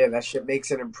 Yeah, that shit makes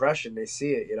an impression. They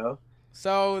see it, you know?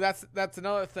 So that's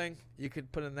another thing you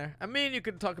could put in there. I mean, you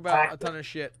could talk about a ton of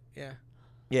shit. Yeah.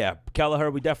 Yeah, Kelleher,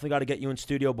 we definitely got to get you in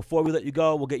studio. Before we let you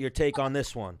go, we'll get your take on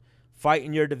this one. Fight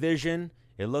in your division.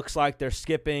 It looks like they're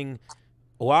skipping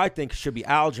who I think should be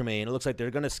Aljamain. It looks like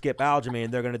they're going to skip Aljamain.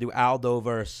 They're going to do Aldo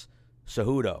versus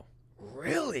Cejudo.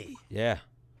 Really? Yeah.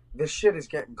 This shit is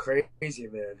getting crazy,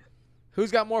 man.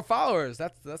 Who's got more followers?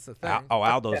 That's the thing.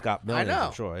 Aldo's got millions, I know.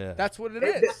 I'm sure, yeah. That's what it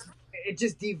is. It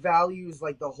just devalues,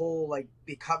 like, the whole, like,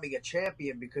 becoming a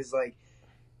champion, because, like,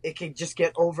 it can just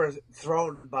get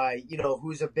overthrown by, you know,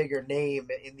 who's a bigger name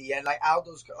in the end. Like,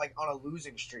 Aldo's, like, on a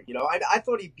losing streak, you know? I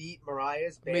thought he beat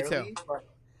Marias barely. Me too.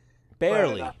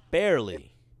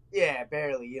 Barely. Yeah,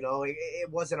 barely, you know? It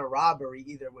wasn't a robbery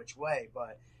either which way,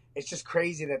 but it's just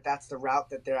crazy that that's the route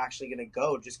that they're actually going to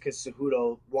go just because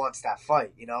Cejudo wants that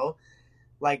fight, you know?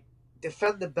 Like,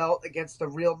 defend the belt against the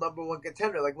real #1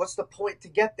 contender. Like, what's the point to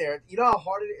get there? You know how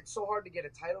hard it's so hard to get a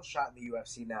title shot in the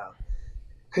UFC now,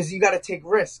 because you got to take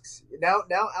risks. Now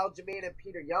Aljamain and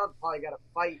Peter Yan probably got to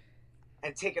fight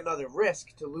and take another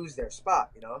risk to lose their spot.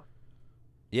 You know?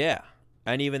 Yeah,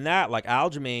 and even that, like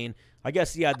Aljamain, I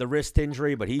guess he had the wrist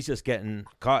injury, but he's just getting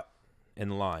cut in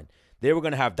the line. They were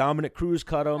going to have Dominic Cruz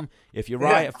cut him. If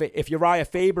Uriah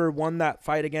Faber won that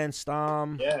fight against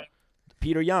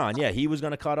Peter Yan, he was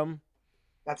going to cut him.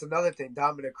 That's another thing,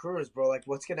 Dominic Cruz, bro. Like,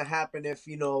 what's going to happen if,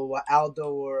 you know,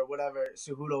 Aldo or whatever,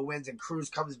 Cejudo wins and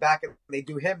Cruz comes back and they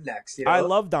do him next? You know? I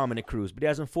love Dominic Cruz, but he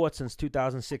hasn't fought since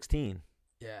 2016.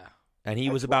 Yeah. And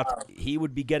he he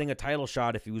would be getting a title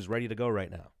shot if he was ready to go right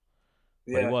now.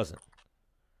 But he wasn't.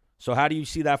 So how do you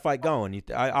see that fight going?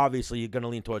 Obviously, you're going to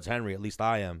lean towards Henry. At least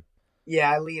I am.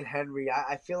 Yeah, I lean Henry.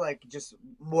 I feel like just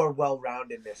more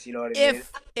well-roundedness, you know what I mean?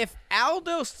 If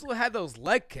Aldo still had those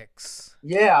leg kicks.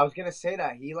 Yeah, I was going to say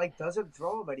that. He, like, doesn't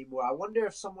throw them anymore. I wonder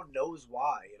if someone knows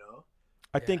why, you know?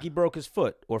 I think he broke his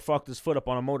foot or fucked his foot up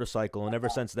on a motorcycle, and ever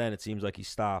since then it seems like he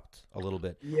stopped a little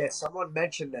bit. Yeah, someone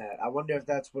mentioned that. I wonder if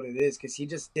that's what it is, because he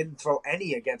just didn't throw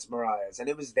any against Marias, and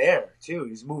it was there, too.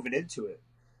 He's moving into it.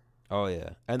 Oh, yeah.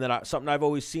 And then something I've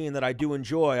always seen that I do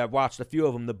enjoy, I've watched a few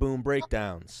of them, the boom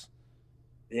breakdowns.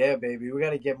 Yeah, baby. We got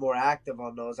to get more active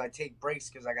on those. I take breaks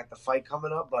because I got the fight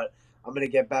coming up, but I'm going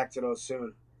to get back to those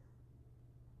soon.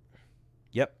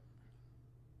 Yep.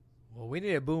 Well, we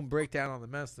need a boom breakdown on the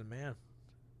Menace, man.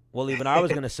 Well, even I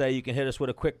was going to say you can hit us with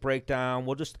a quick breakdown.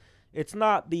 It's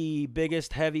not the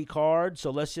biggest heavy card, so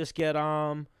let's just get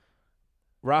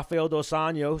Rafael Dos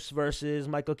Anjos versus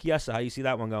Michael Chiesa. How you see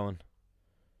that one going?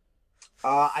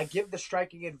 I give the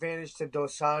striking advantage to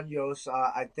Dos Anjos.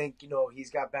 I think, you know, he's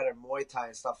got better Muay Thai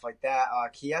and stuff like that.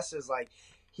 Chiesa's like,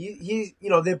 he's you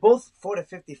know, they both fought at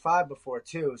 55 before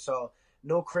too, so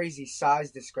no crazy size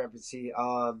discrepancy.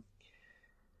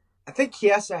 I think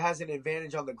Chiesa has an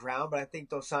advantage on the ground, but I think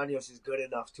Dos Anjos is good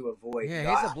enough to avoid.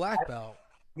 Yeah, he's a black belt.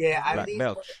 Yeah, I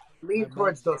lean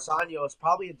towards Dos Anjos.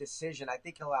 Probably a decision. I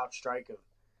think he'll outstrike him.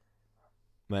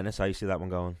 Menace, how you see that one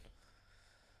going?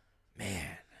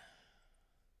 Man.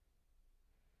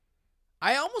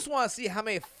 I almost want to see how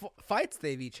many fights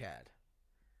they've each had.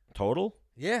 Total?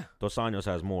 Yeah. Dos Anjos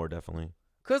has more, definitely.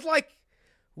 Because, like,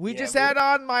 we just had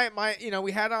on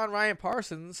we had on Ryan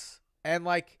Parsons, and,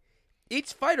 like,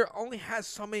 each fighter only has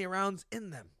so many rounds in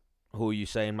them. Who are you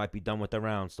saying might be done with their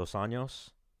rounds? Dos Anjos?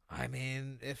 I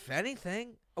mean, if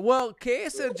anything. Well,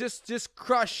 Chiesa just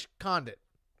crushed Condit.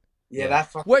 Yeah,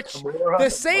 that's the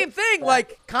same thing.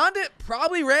 Like, Condit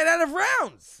probably ran out of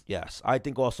rounds. Yes, I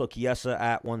think also Chiesa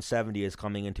at 170 is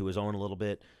coming into his own a little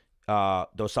bit.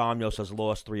 Dos Anjos has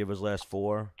lost 3 of his last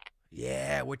 4.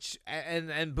 Yeah,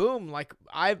 and boom, like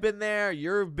I've been there,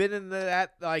 you've been in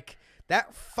that, like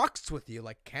that fucks with you.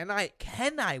 Like, can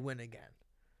I win again?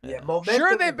 Yeah,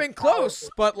 sure they've been close,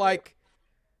 but like,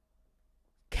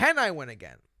 can I win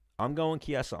again? I'm going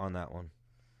Chiesa on that one.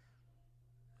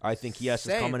 I think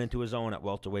Chiesa's coming into his own at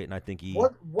welterweight, and I think he.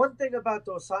 One thing about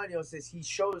Dos Anjos is he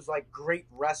shows like great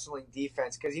wrestling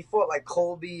defense because he fought like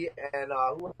Colby and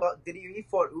he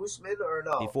fought Usman or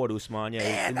no? He fought Usman,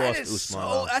 yeah. Man, he lost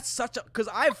Usman. That's such a because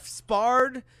I've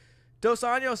sparred Dos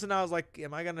Anjos and I was like,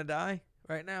 am I gonna die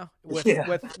right now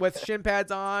with shin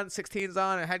pads on, 16s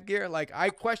on, and headgear? Like I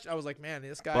was like, man,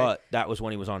 this guy. But that was when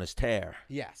he was on his tear.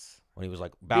 Yes. When he was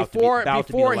like before to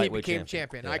be the he became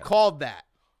champion. Yeah. I called that.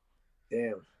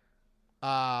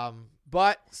 Damn.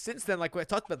 But since then, like we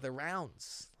talked about the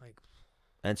rounds, like.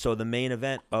 And so the main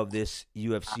event of this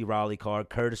UFC Raleigh card,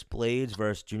 Curtis Blades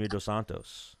versus Junior Dos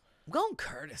Santos. I'm going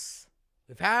Curtis.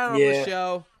 We've had him on the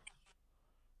show.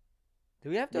 Do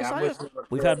we have Dos Santos?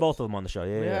 We've had both of them on the show.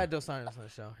 Yeah, we had Dos Santos on the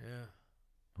show. Yeah.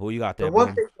 Who you got there? The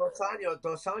one thing,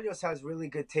 Dos Anjos has really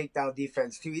good takedown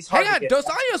defense too. He's hard Hang to on, get Dos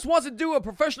Anjos wants to do a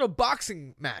professional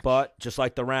boxing match. But just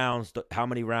like the rounds, how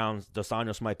many rounds Dos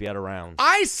Anjos might be out of rounds?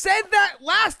 I said that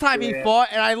last time he fought,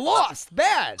 and I lost.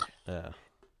 Bad. Yeah.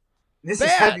 This is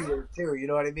heavyweight too. You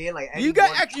know what I mean? Like you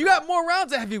got more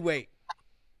rounds at heavyweight.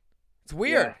 It's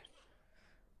weird. Yeah.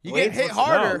 You get hit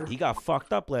harder. No, he got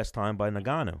fucked up last time by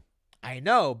Nagano. I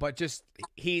know, but just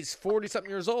he's 40-something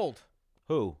years old.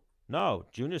 Who? No,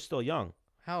 Junior's still young.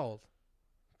 How old?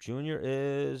 Junior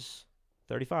is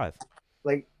 35.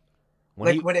 Like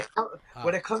when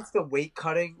it comes to weight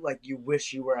cutting, like you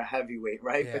wish you were a heavyweight,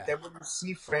 right? Yeah. But then when you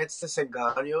see Francis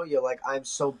Ngannou, you're like, I'm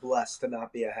so blessed to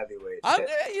not be a heavyweight.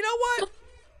 You know what?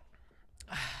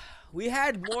 We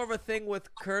had more of a thing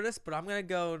with Curtis, but I'm gonna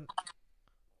go.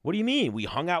 What do you mean? We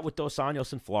hung out with Dos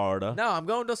Anjos in Florida. No, I'm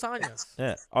going Dos Anjos.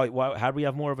 Yeah. Oh, how did we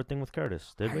have more of a thing with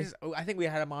Curtis? Did we? I think we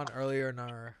had him on earlier in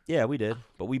our. Yeah, we did.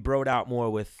 But we broed out more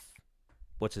with,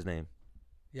 what's his name?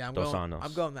 Yeah, I'm Dos Anjos.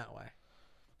 I'm going that way.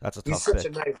 That's a tough He's such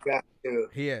pick. a nice guy too.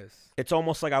 He is. It's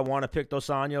almost like I want to pick Dos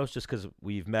Anjos just because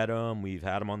we've met him, we've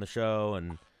had him on the show,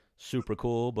 and super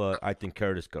cool. But I think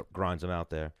Curtis grinds him out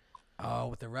there. Oh,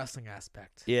 with the wrestling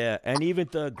aspect. Yeah, and even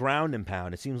the ground and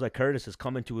pound. It seems like Curtis has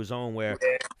come into his own where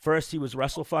first he was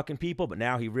wrestle fucking people, but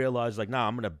now he realized, like, nah,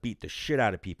 I'm going to beat the shit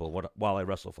out of people while I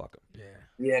wrestle fuck them. Yeah.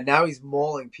 Yeah, now he's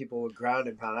mauling people with ground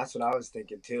and pound. That's what I was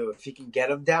thinking, too. If he can get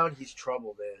him down, he's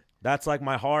trouble, man. That's like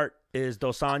my heart is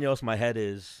Dos Anjos, my head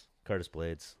is Curtis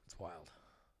Blades. It's wild.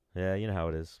 Yeah, you know how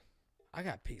it is. I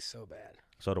got peace so bad.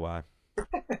 So do I.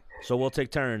 So we'll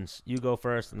take turns. You go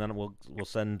first, and then we'll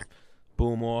send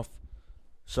Boom off.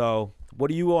 So, what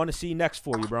do you want to see next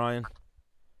for you, Brian?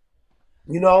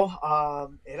 You know,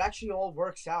 it actually all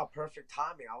works out. Perfect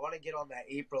timing. I want to get on that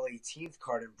April 18th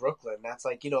card in Brooklyn. That's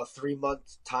like, a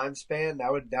 3-month time span.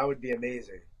 That would be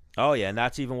amazing. Oh, yeah, and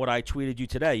that's even what I tweeted you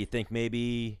today. You think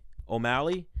maybe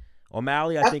O'Malley?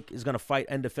 O'Malley, I think, is going to fight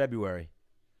end of February.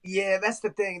 Yeah, that's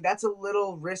the thing. That's a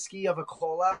little risky of a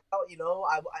call out.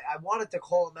 I wanted to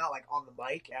call him out like on the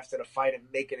mic after the fight and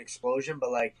make an explosion,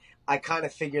 but like I kind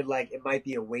of figured like it might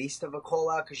be a waste of a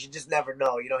call out because you just never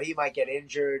know. He might get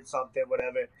injured, something,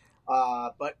 whatever.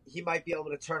 But he might be able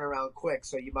to turn around quick,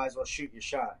 so you might as well shoot your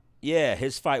shot. Yeah,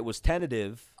 his fight was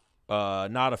tentative,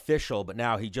 not official, but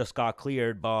now he just got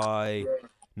cleared by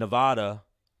Nevada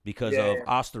because of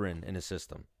Osterin in his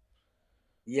system.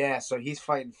 Yeah, so he's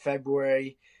fighting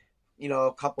February,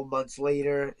 a couple months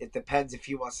later. It depends if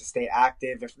he wants to stay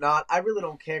active. If not, I really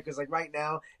don't care because, like, right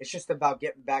now, it's just about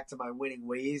getting back to my winning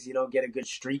ways, get a good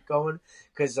streak going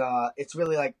because it's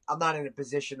really, like, I'm not in a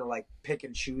position to, like, pick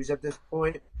and choose at this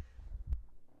point.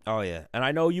 Oh, yeah. And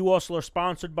I know you also are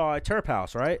sponsored by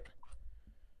Terphouse, right?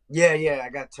 Yeah, I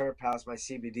got Terphouse, my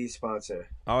CBD sponsor.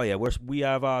 Oh, yeah, we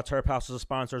have Terphouse as a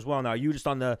sponsor as well. Now, are you just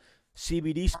on the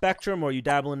CBD spectrum, or are you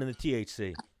dabbling in the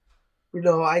THC?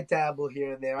 I dabble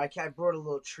here and there. I brought a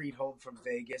little treat home from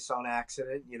Vegas on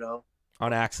accident,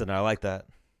 On accident, I like that.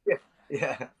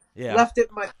 Yeah. Yeah. Left it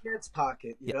in my pants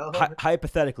pocket, you know?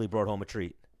 Hypothetically brought home a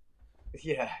treat.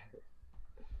 Yeah.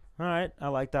 All right, I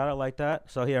like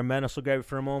that. So here, Menace will grab it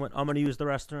for a moment. I'm going to use the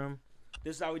restroom.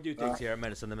 This is how we do things here at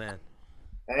Menace and the Man.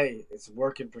 Hey, it's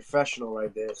working professional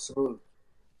right there. Smooth.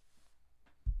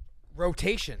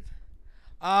 Rotation.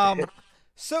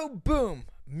 So Boom,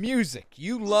 music.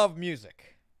 You love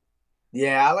music.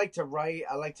 Yeah, I like to write.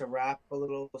 I like to rap a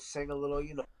little, sing a little,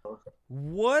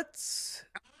 What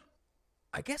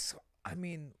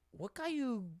got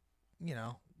you,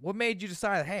 what made you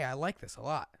decide, hey, I like this a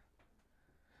lot?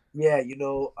 Yeah,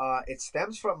 it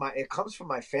comes from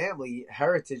my family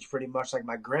heritage pretty much. Like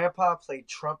my grandpa played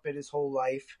trumpet his whole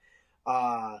life.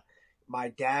 My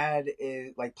dad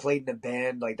played in a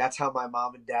band. Like that's how my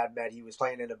mom and dad met. He was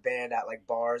playing in a band at like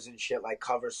bars and shit, like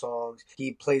cover songs.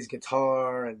 He plays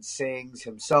guitar and sings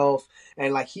himself,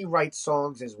 and like he writes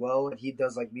songs as well. And he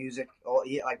does like music.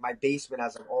 Like my basement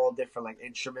has like all different like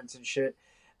instruments and shit.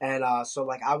 And so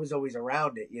like I was always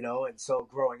around it, And so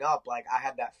growing up, like I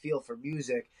had that feel for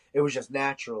music. It was just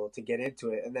natural to get into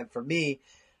it. And then for me,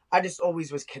 I just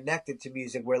always was connected to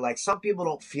music where like some people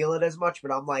don't feel it as much, but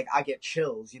I'm like, I get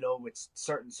chills, with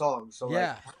certain songs. So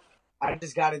yeah. like I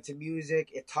just got into music.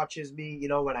 It touches me. You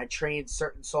know, when I train,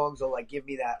 certain songs will like give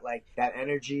me that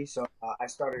energy. So I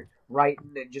started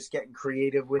writing and just getting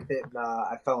creative with it, and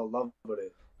I fell in love with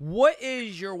it. What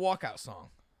is your walkout song,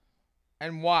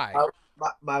 and why?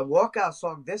 My walkout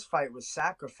song this fight was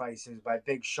 "Sacrifices" by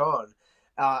Big Sean.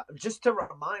 Just to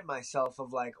remind myself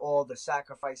of like all the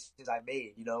sacrifices I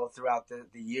made, you know, throughout the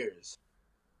years.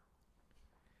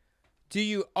 Do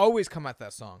you always come at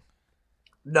that song?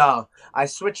 No, I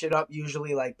switch it up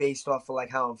usually like based off of like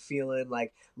how I'm feeling,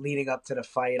 like leading up to the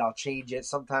fight. I'll change it.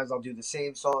 Sometimes I'll do the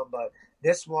same song, but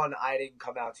this one I didn't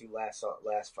come out to last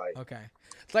fight. Okay.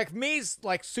 Like me,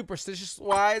 like superstitious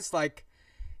wise, like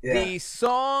Yeah. the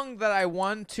song that I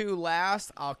won to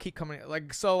last, I'll keep coming.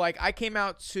 Like so, like I came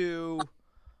out to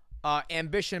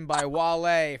Ambition by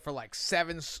Wale for like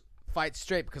 7 fights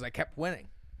straight because I kept winning.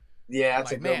 Yeah, I'm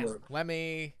that's like, a good man, one. let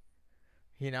me.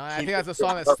 You know, I think that's a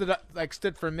song that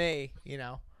stood for me. You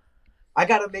know, I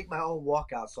gotta make my own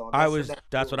walkout song.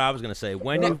 That's what I was gonna say.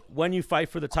 When you fight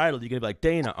for the title, you're gonna be like,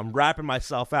 Dana, I'm rapping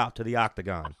myself out to the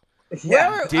octagon.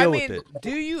 Yeah. Deal with it. Do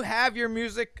you have your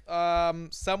music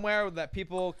somewhere that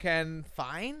people can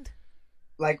find?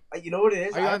 Like, you know what it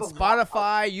is? Are you on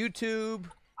Spotify, YouTube?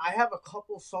 I have a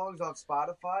couple songs on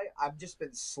Spotify. I've just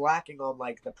been slacking on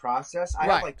like the process. I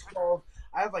have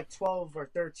like 12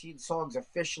 or 13 songs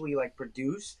officially like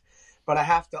produced, but I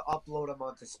have to upload them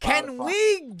onto Spotify. Can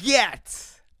we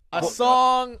get a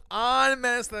song on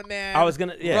Menace the Man? I was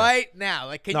gonna right now.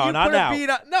 Like, can you put a beat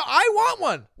up? No, I want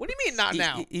one. What do you mean not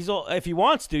now? He's all if he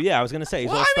wants to. Yeah, I was gonna say.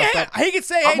 Well, I mean, he could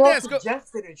say, "Hey, I'm all Dennis, go."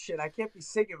 congested and shit. I can't be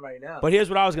singing right now. But here's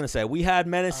what I was gonna say. We had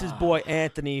Menace's boy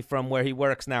Anthony from where he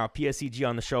works now, PSEG,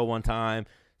 on the show one time,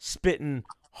 spitting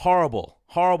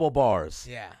horrible bars.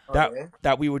 Yeah.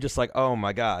 That we were just like, oh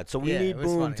my god. So we need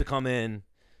Boom to come in,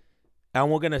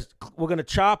 and we're gonna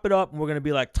chop it up, and we're gonna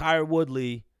be like Tyre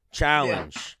Woodley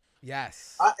challenge. Yeah.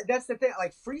 Yes. That's the thing.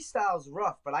 Like, freestyle's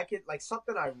rough, but I could like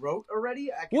something I wrote already.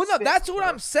 Well, no, that's what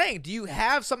I'm saying. Do you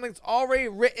have something that's already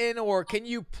written, or can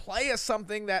you play us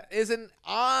something that isn't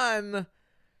on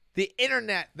the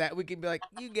internet that we can be like,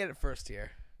 you get it first here?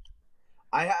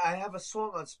 I have a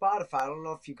song on Spotify. I don't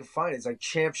know if you can find it. It's like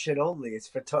Champ Shit Only. It's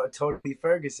for Tony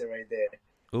Ferguson right there.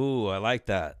 Ooh, I like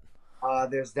that.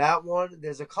 There's that one.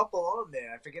 There's a couple on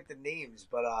there. I forget the names,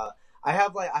 but I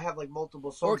have like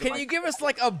multiple songs. Or can you give us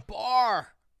like a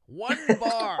bar? One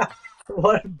bar.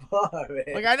 One bar,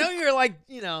 man. Like, I know you're like,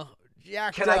 you know,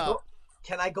 jacked up.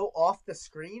 Can I go off the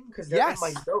screen? Because they're in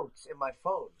my notes in my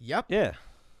phone. Yep. Yeah.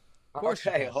 Of course.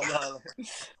 Okay,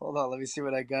 hold on. Let me see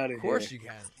what I got in here. Of course you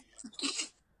can.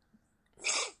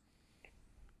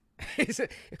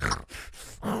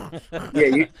 Yeah,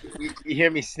 you hear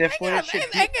me sniffling and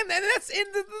shit? And that's in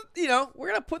the, you know, we're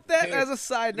gonna put that as a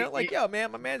side note. Like, yo,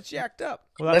 man, my man's jacked up.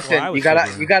 Well, that's listen, you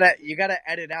gotta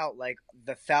edit out like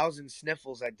the 1,000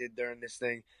 sniffles I did during this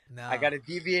thing. No. I got a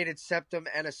deviated septum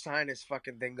and a sinus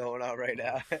fucking thing going on right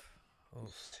now. All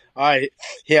right,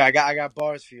 here I got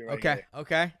bars for you right here.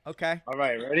 Okay. All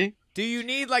right, ready? Do you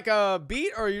need like a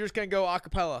beat, or are you just gonna go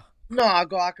acapella? No, I'll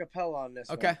go acapella on this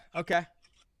one. Okay.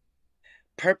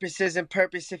 Purpose isn't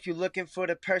purpose if you're looking for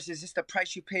the purses. It's the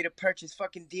price you pay to purchase.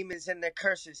 Fucking demons and their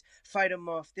curses. Fight them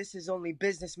off. This is only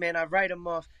business, man. I write them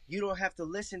off. You don't have to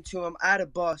listen to them. I the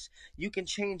boss. You can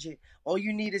change it. All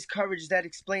you need is courage that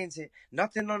explains it.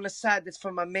 Nothing on the side that's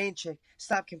for my main chick.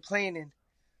 Stop complaining.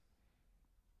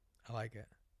 I like it.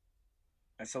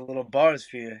 That's a little bars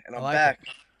for you. And I'm back.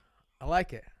 I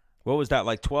like it. What was that,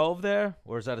 like 12 there?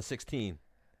 Or is that a 16?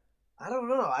 I don't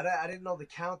know. I didn't know the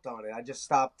count on it. I just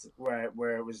stopped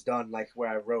where it was done, like where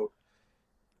I wrote.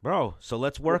 Bro, so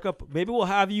let's work up. Maybe we'll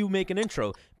have you make an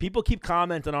intro. People keep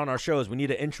commenting on our shows. We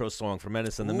need an intro song for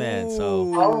Menace and the Man.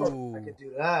 So I could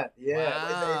do that. Yeah.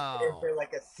 Wow. Is there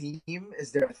like a theme?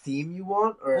 Is there a theme you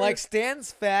want? Or Like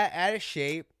Stan's fat, out of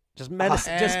shape. just Menace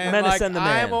and the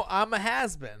Man. I'm a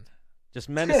has-been. Just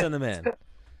Menace and the Man.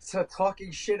 So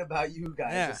talking shit about you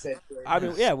guys. Yeah. Essentially. I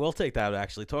mean, yeah, we'll take that,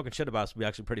 actually. Talking shit about us would be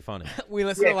actually pretty funny. We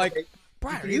listen to like,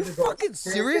 Brian, are you fucking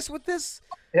serious with this?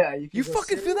 Yeah. You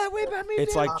fucking feel that way about me,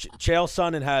 It's man? like Chael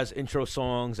Sonnen has intro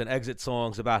songs and exit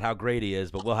songs about how great he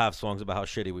is, but we'll have songs about how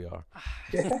shitty we are.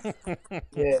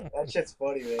 Yeah, that shit's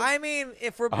funny, man. I mean,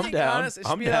 if we're being honest, it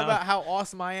should be about how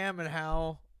awesome I am and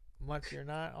how much you're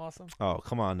not awesome. Oh,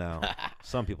 come on now.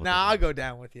 Some people. Nah, I'll go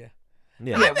down with you.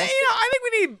 Yeah.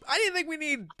 I think we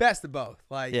need best of both.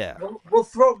 Like, Yeah. We'll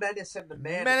throw Menace in the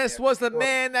man. Menace was the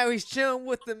man. Now he's chilling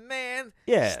with the man.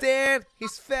 Yeah. Stan,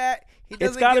 he's fat. He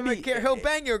doesn't give a care. He'll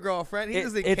bang your girlfriend. He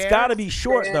doesn't care. It's got to be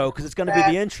short, though, because it's going to be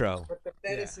the intro. But the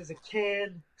Menace is a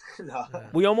can. No.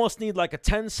 We almost need like a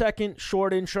 10-second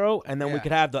short intro, and then we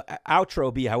could have the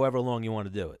outro be however long you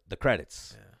want to do it. The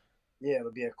credits. Yeah,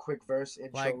 it'll be a quick verse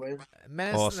intro in.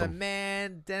 Menace and the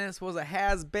man. Dennis was a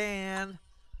has-band.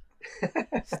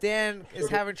 Stan is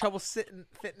having trouble fitting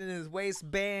in his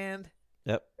waistband.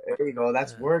 Yep. There you go.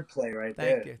 That's wordplay right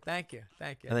there. Thank you.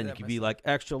 And then you could be like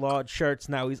extra large shirts.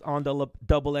 Now he's on the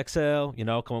double XL. You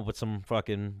know, come up with some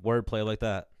fucking wordplay like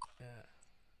that. Yeah.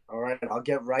 All right, I'll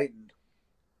get writing.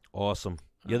 Awesome.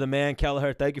 You're the man,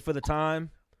 Kelleher. Thank you for the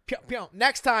time.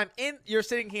 Next time, you're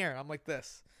sitting here. I'm like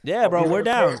this. Yeah, bro, we're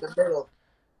down.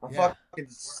 I'm fucking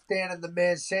standing the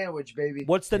man sandwich, baby.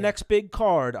 What's the next big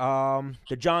card?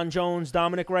 The John Jones,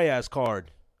 Dominic Reyes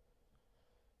card.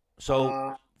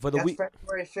 So for the week,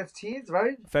 February 15th,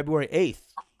 right? February 8th.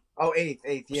 Oh,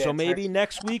 8th, yeah. So maybe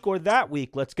next week or that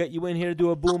week, let's get you in here to do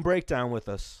a boom breakdown with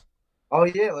us. Oh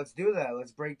yeah, let's do that.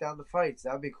 Let's break down the fights.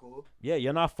 That'd be cool. Yeah,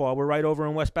 you're not far. We're right over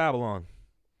in West Babylon.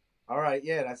 All right,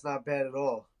 yeah, that's not bad at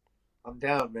all. I'm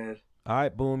down, man. All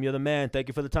right, boom, you're the man. Thank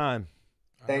you for the time.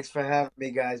 Thanks for having me,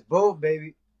 guys. Boom,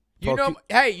 baby.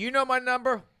 Hey, you know my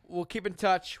number. We'll keep in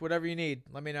touch. Whatever you need,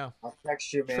 let me know. I'll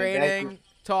text you, man. Trading,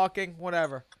 talking,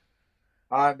 whatever.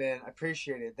 All right, man. I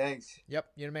appreciate it. Thanks. Yep,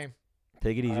 you know what I mean.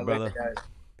 Take it easy, brother. Later, guys.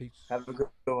 Peace. Have a good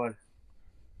one.